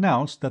was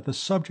announced that the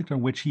subject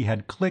on which he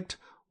had clicked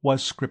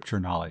was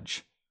Scripture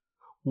knowledge.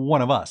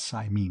 One of us,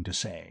 I mean to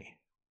say.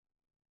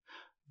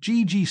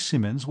 G.G.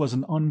 Simmons was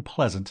an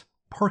unpleasant,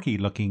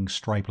 perky-looking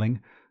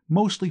stripling,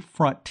 mostly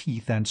front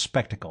teeth and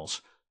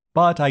spectacles,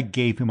 but I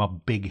gave him a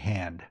big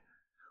hand.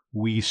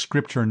 We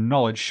Scripture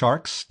knowledge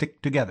sharks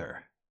stick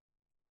together.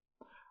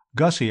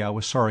 Gussie, I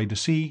was sorry to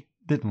see,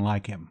 didn't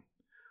like him.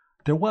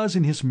 There was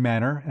in his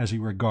manner, as he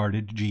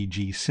regarded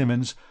G.G.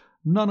 Simmons,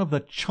 none of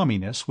the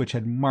chumminess which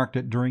had marked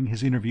it during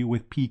his interview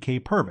with P.K.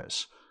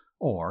 Purvis,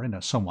 or, in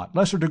a somewhat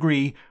lesser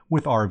degree,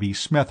 with R.V.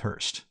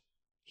 Smethurst.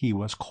 He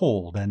was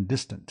cold and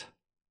distant.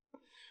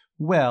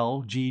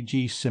 "Well,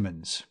 G.G.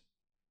 Simmons."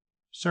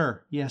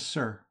 "Sir, yes,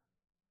 sir."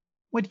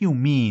 "What do you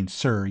mean,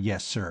 sir,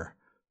 yes, sir?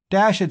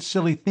 Dashed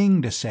silly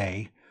thing to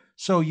say.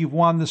 So you've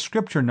won the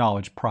Scripture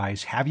knowledge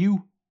prize, have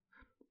you?"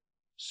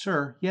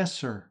 "Sir, yes,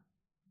 sir."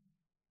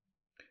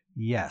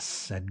 "Yes,"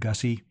 said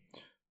Gussie.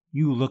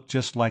 "You look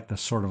just like the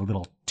sort of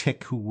little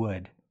tick who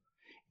would.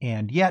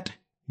 And yet,"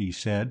 he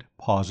said,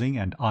 pausing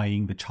and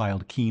eyeing the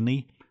child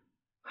keenly,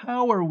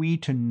 "how are we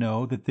to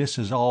know that this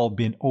has all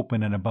been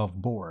open and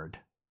above board?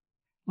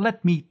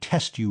 Let me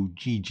test you,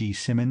 G.G.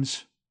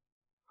 Simmons.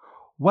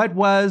 What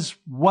was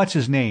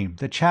what's-his-name,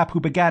 the chap who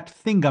begat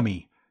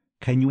Thingummy?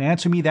 Can you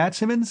answer me that,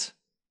 Simmons?"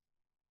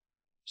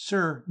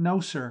 "Sir,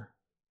 no, sir."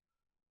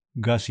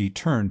 Gussie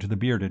turned to the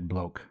bearded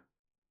bloke.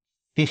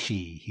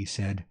 "Fishy," he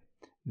said.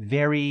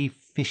 "Very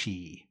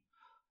fishy.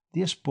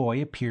 This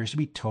boy appears to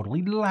be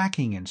totally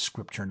lacking in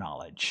Scripture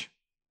knowledge."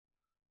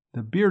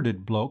 The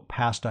bearded bloke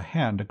passed a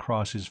hand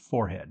across his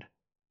forehead.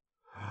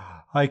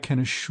 "I can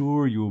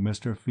assure you,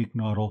 Mr.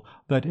 Feeknoddle,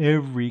 that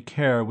every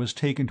care was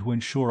taken to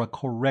ensure a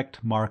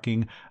correct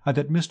marking, and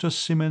that Mr.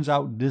 Simmons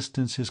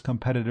outdistanced his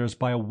competitors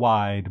by a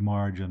wide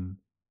margin."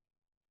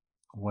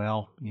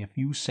 "Well, if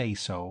you say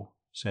so,"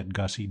 said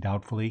Gussie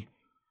doubtfully.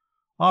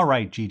 "All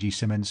right, G.G.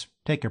 Simmons,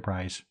 take your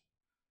prize."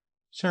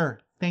 "Sir,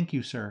 thank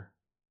you, sir."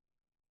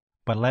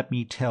 "But let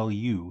me tell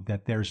you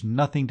that there's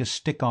nothing to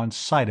stick on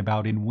sight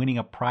about in winning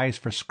a prize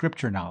for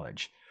Scripture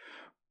knowledge.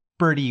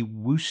 Bertie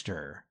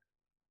Wooster.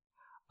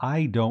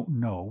 I don't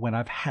know when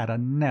I've had a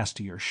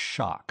nastier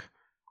shock.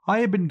 I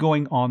had been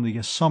going on the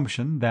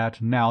assumption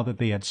that now that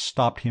they had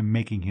stopped him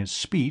making his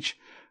speech,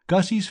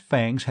 Gussie's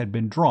fangs had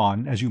been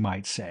drawn, as you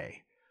might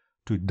say.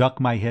 To duck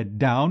my head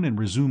down and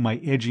resume my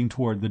edging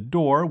toward the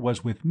door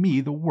was with me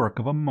the work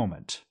of a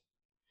moment.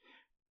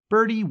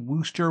 Bertie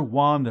Wooster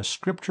won the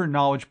Scripture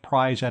knowledge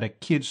prize at a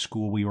kids'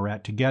 school we were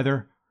at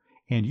together,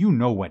 and you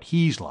know what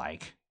he's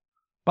like.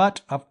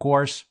 But, of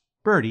course,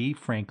 Bertie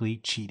frankly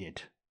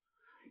cheated.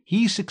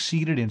 He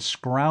succeeded in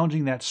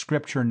scrounging that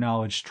Scripture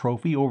knowledge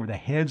trophy over the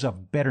heads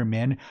of better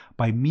men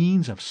by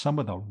means of some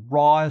of the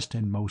rawest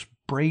and most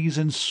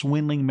brazen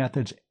swindling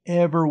methods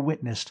ever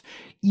witnessed,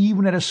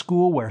 even at a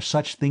school where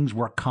such things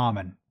were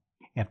common.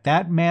 If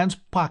that man's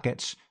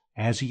pockets,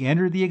 as he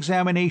entered the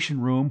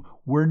examination room,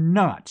 were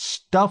not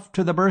stuffed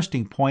to the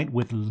bursting point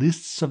with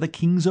lists of the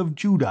kings of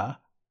Judah—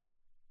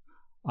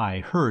 I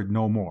heard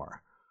no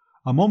more.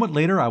 A moment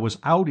later I was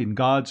out in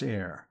God's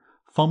air,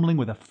 fumbling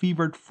with a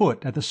fevered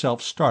foot at the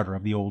self-starter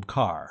of the old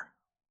car.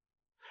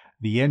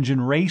 The engine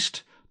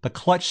raced, the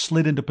clutch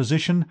slid into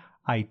position,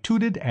 I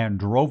tooted and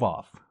drove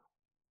off.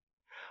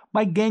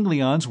 My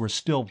ganglions were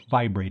still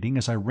vibrating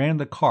as I ran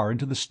the car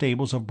into the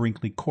stables of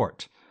Brinkley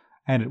Court,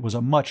 and it was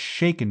a much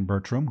shaken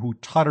Bertram who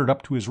tottered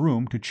up to his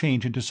room to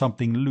change into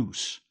something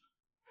loose.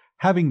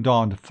 Having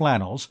donned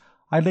flannels,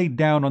 I laid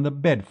down on the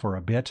bed for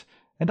a bit,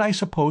 and I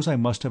suppose I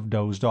must have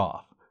dozed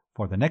off,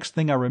 for the next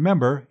thing I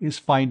remember is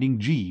finding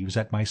Jeeves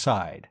at my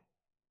side.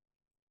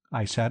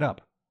 I sat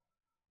up.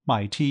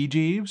 "My tea,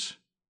 Jeeves?"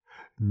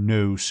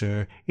 "No,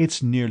 sir,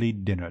 it's nearly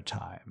dinner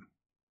time."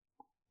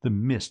 The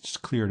mists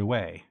cleared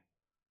away.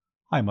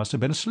 I must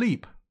have been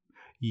asleep.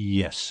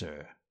 "Yes,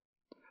 sir."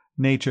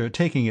 Nature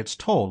taking its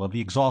toll of the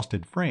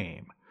exhausted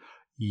frame.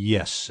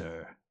 "Yes,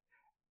 sir."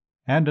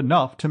 "And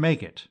enough to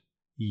make it."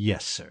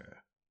 "Yes, sir."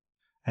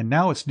 "And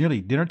now it's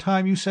nearly dinner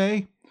time, you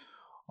say?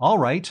 All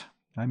right.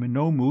 I'm in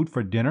no mood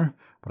for dinner,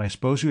 but I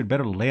suppose you had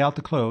better lay out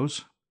the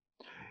clothes."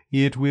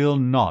 "It will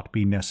not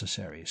be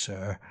necessary,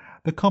 sir.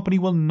 The company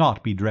will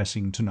not be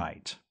dressing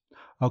tonight.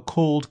 A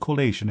cold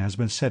collation has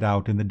been set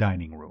out in the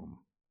dining-room."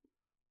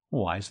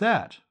 "Why's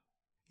that?"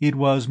 "It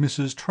was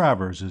Mrs.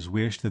 Travers's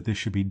wish that this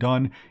should be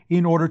done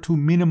in order to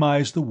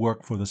minimize the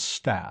work for the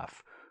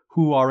staff,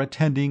 who are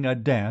attending a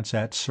dance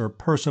at Sir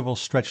Percival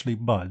Stretchley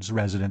Budd's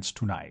residence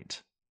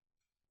tonight."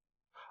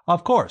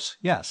 "Of course,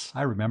 yes,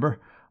 I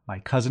remember. My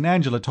cousin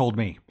Angela told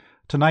me.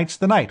 Tonight's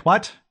the night,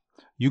 what?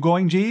 You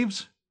going,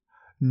 Jeeves?"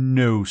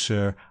 "No,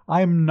 sir.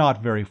 I am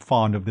not very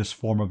fond of this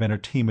form of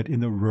entertainment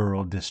in the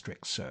rural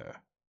districts, sir."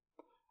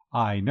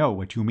 "I know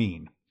what you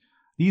mean.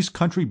 These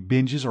country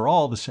binges are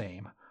all the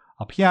same.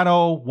 A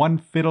piano, one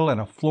fiddle, and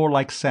a floor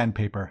like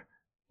sandpaper.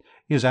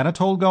 Is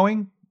Anatole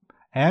going?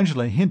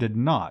 Angela hinted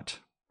not.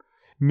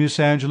 Miss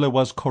Angela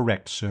was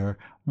correct, sir.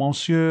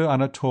 Monsieur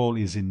Anatole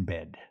is in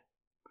bed.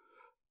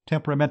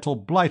 Temperamental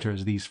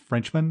blighters, these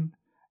Frenchmen.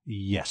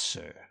 Yes,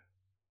 sir.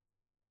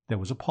 There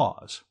was a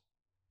pause.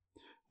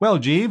 Well,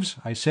 Jeeves,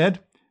 I said,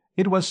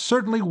 it was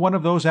certainly one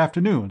of those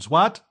afternoons,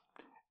 what?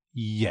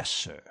 Yes,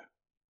 sir.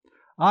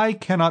 I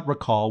cannot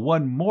recall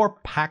one more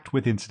packed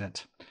with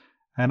incident.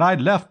 And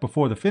I'd left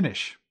before the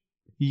finish.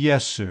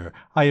 Yes, sir,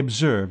 I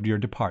observed your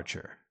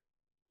departure.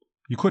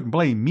 You couldn't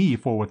blame me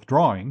for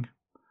withdrawing.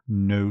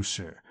 No,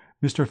 sir.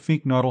 Mr.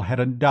 Finknottle had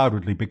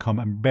undoubtedly become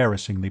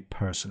embarrassingly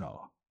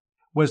personal.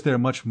 Was there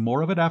much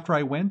more of it after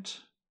I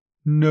went?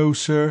 No,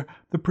 sir.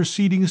 The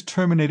proceedings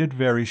terminated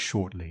very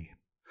shortly.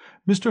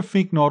 Mr.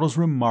 Finknottle's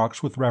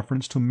remarks with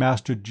reference to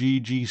Master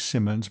G.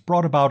 Simmons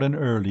brought about an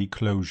early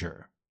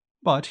closure.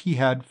 But he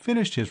had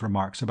finished his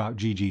remarks about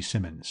G.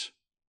 Simmons.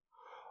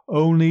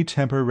 Only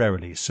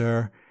temporarily,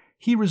 sir.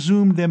 He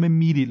resumed them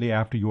immediately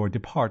after your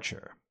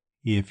departure.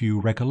 If you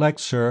recollect,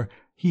 sir,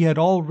 he had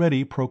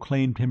already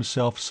proclaimed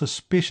himself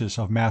suspicious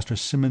of Master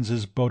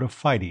Simmons's bona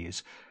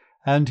fides,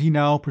 and he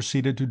now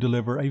proceeded to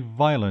deliver a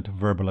violent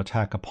verbal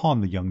attack upon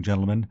the young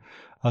gentleman,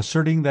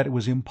 asserting that it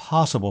was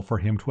impossible for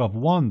him to have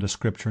won the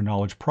Scripture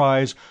knowledge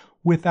prize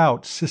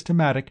without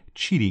systematic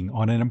cheating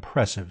on an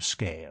impressive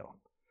scale.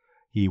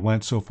 He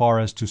went so far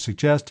as to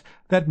suggest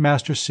that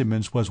Master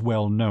Simmons was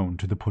well known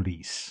to the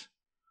police.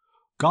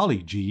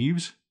 Golly,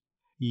 Jeeves!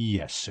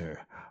 Yes, sir.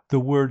 The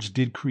words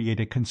did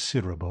create a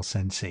considerable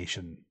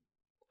sensation.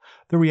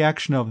 The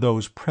reaction of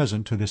those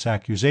present to this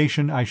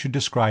accusation I should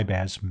describe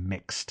as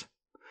mixed.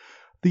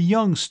 The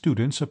young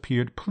students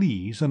appeared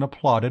pleased and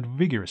applauded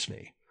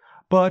vigorously,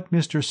 but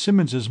Mr.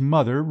 Simmons's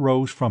mother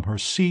rose from her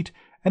seat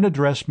and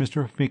addressed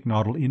Mr.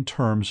 Finknottle in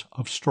terms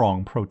of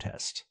strong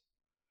protest.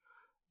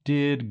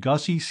 Did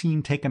Gussie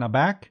seem taken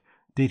aback?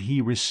 Did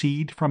he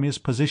recede from his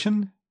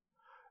position?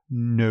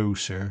 No,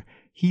 sir.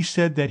 He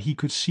said that he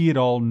could see it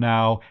all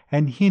now,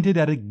 and hinted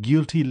at a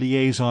guilty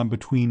liaison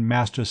between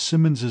Master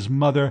Simmons's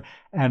mother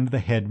and the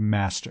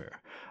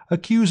head-master,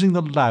 accusing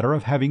the latter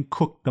of having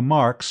cooked the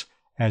marks,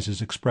 as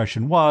his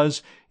expression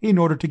was, in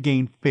order to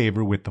gain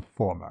favour with the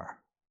former.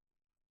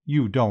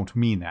 You don't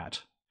mean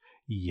that?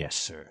 Yes,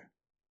 sir.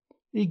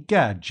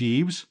 Egad,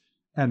 Jeeves.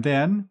 And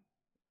then?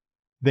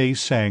 They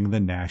sang the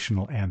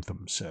national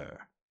anthem,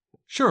 sir.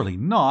 Surely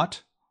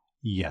not?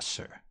 Yes,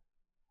 sir.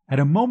 At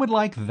a moment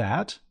like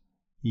that?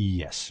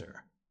 Yes,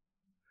 sir.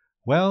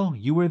 Well,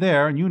 you were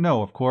there, and you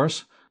know, of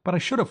course, but I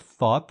should have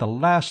thought the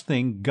last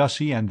thing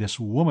Gussie and this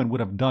woman would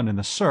have done in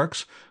the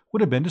circus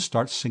would have been to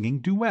start singing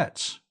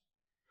duets.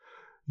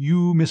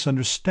 You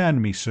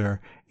misunderstand me, sir.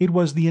 It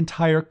was the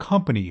entire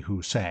company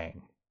who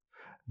sang.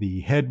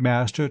 The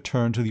headmaster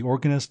turned to the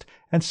organist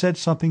and said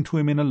something to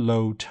him in a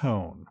low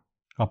tone,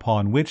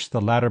 upon which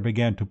the latter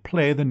began to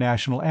play the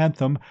national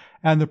anthem,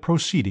 and the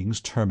proceedings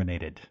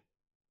terminated.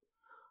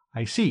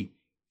 I see.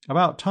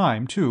 About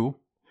time, too.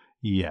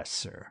 Yes,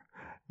 sir.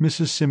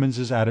 Mrs.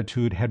 Simmons's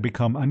attitude had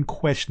become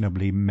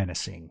unquestionably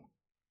menacing.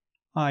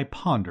 I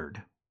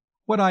pondered.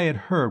 What I had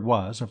heard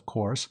was, of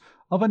course,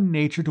 of a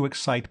nature to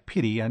excite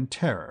pity and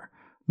terror,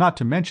 not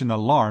to mention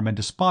alarm and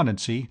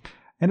despondency,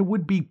 and it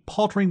would be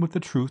paltering with the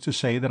truth to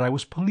say that I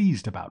was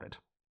pleased about it.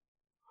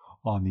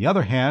 On the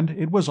other hand,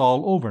 it was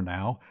all over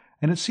now,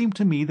 and it seemed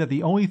to me that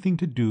the only thing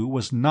to do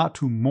was not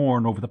to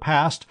mourn over the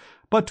past,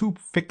 but to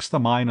fix the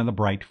mind on the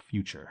bright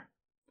future.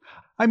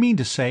 I mean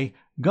to say,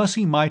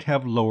 Gussie might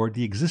have lowered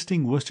the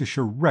existing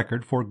Worcestershire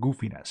record for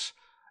goofiness,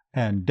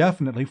 and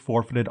definitely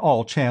forfeited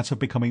all chance of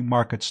becoming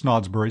Margaret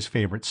Snodsbury's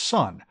favourite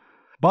son,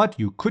 but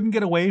you couldn't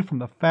get away from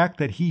the fact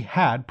that he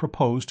had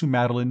proposed to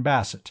Madeline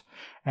Bassett,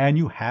 and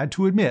you had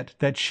to admit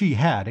that she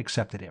had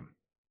accepted him.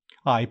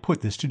 I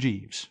put this to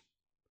Jeeves.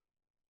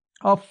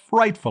 A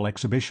frightful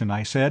exhibition,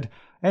 I said,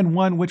 and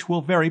one which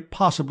will very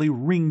possibly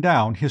ring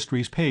down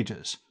history's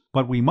pages.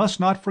 But we must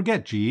not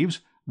forget,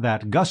 Jeeves,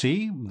 that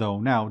Gussie, though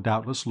now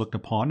doubtless looked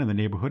upon in the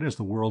neighbourhood as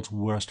the world's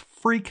worst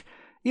freak,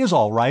 is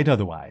all right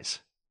otherwise.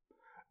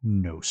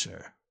 No,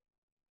 sir.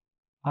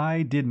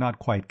 I did not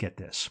quite get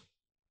this.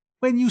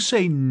 When you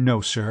say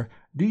no, sir,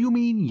 do you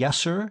mean yes,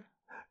 sir?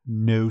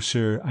 No,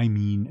 sir, I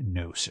mean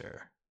no,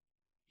 sir.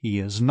 He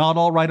is not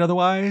all right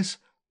otherwise?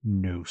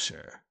 No,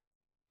 sir.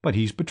 But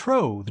he's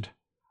betrothed.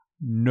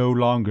 No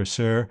longer,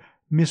 sir.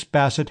 Miss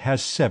Bassett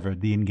has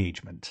severed the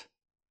engagement.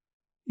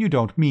 You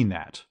don't mean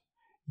that?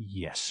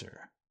 Yes,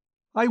 sir.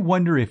 I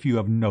wonder if you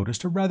have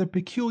noticed a rather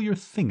peculiar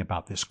thing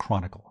about this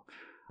chronicle.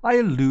 I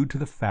allude to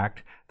the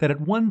fact that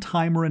at one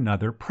time or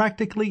another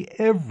practically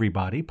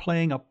everybody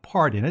playing a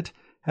part in it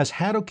has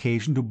had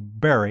occasion to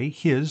bury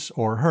his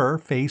or her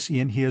face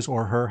in his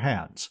or her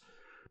hands.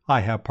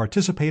 I have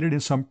participated in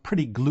some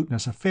pretty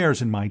glutinous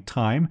affairs in my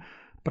time,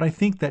 but I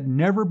think that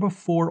never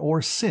before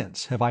or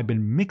since have I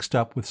been mixed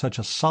up with such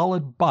a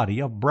solid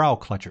body of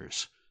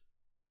brow-clutchers.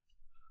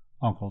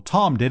 Uncle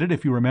Tom did it,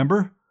 if you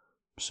remember.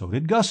 So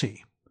did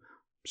Gussie.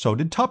 So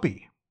did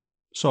Tuppy.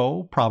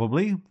 So,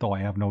 probably, though I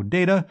have no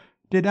data,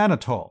 did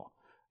Anatole,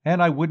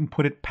 and I wouldn't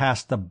put it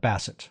past the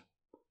Bassett.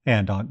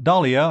 And Aunt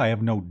Dahlia, I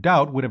have no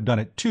doubt, would have done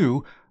it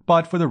too,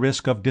 but for the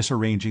risk of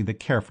disarranging the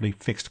carefully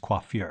fixed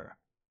coiffure.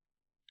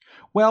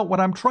 Well, what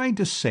I'm trying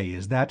to say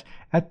is that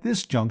at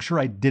this juncture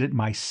I did it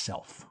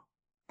myself.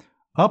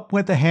 Up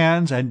went the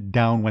hands and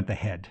down went the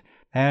head,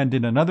 and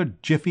in another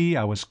jiffy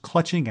I was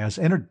clutching as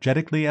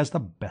energetically as the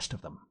best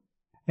of them.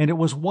 And it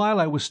was while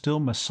I was still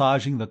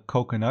massaging the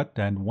coconut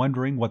and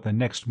wondering what the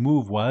next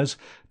move was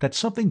that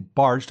something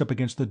barged up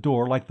against the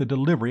door like the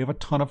delivery of a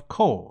ton of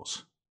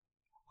coals.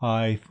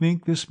 "I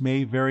think this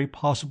may very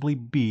possibly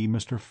be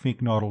Mr.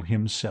 Finknottle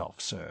himself,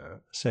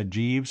 sir," said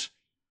Jeeves.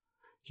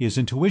 His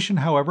intuition,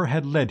 however,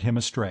 had led him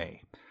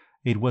astray.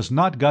 It was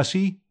not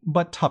Gussie,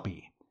 but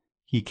Tuppy.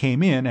 He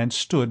came in and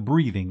stood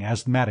breathing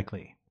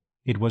asthmatically.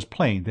 It was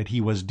plain that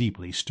he was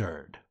deeply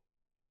stirred.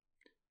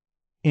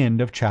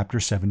 End of chapter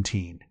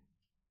 17.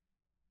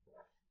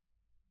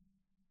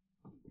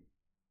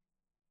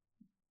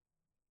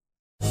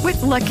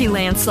 With Lucky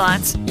Land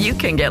Slots, you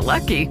can get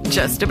lucky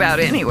just about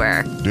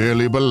anywhere.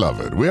 Dearly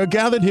beloved, we are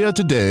gathered here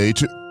today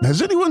to...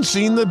 Has anyone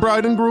seen the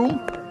bride and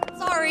groom?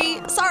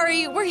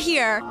 Sorry, we're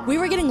here. We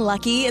were getting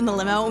lucky in the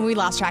limo and we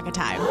lost track of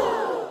time.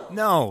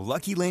 No,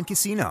 Lucky Land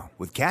Casino,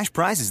 with cash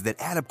prizes that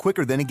add up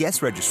quicker than a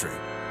guest registry.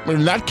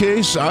 In that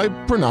case, I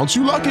pronounce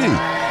you lucky.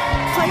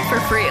 Play for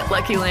free at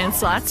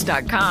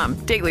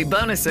LuckyLandSlots.com. Daily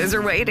bonuses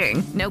are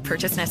waiting. No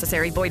purchase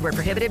necessary. Void where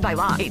prohibited by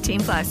law.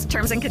 18+.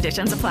 Terms and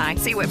conditions apply.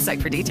 See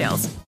website for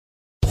details.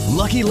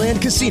 Lucky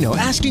Land Casino,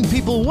 asking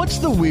people, what's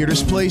the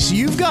weirdest place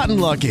you've gotten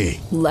lucky?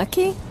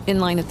 Lucky? In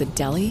line at the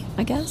deli,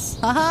 I guess?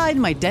 Aha, in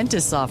my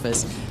dentist's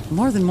office.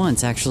 More than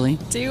once, actually.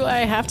 Do I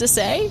have to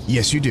say?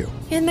 Yes, you do.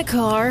 In the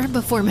car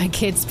before my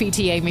kids'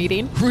 PTA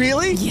meeting.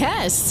 Really?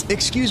 Yes.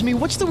 Excuse me,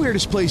 what's the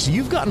weirdest place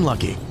you've gotten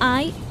lucky?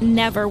 I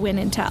never win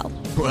and tell.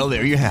 Well,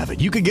 there you have it.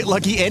 You can get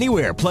lucky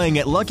anywhere, playing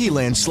at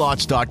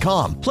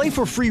LuckyLandSlots.com. Play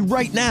for free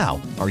right now.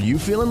 Are you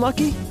feeling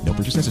lucky? No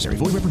purchase necessary.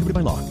 Void where prohibited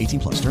by law.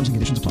 18+. Terms and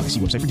conditions apply. See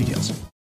website for details.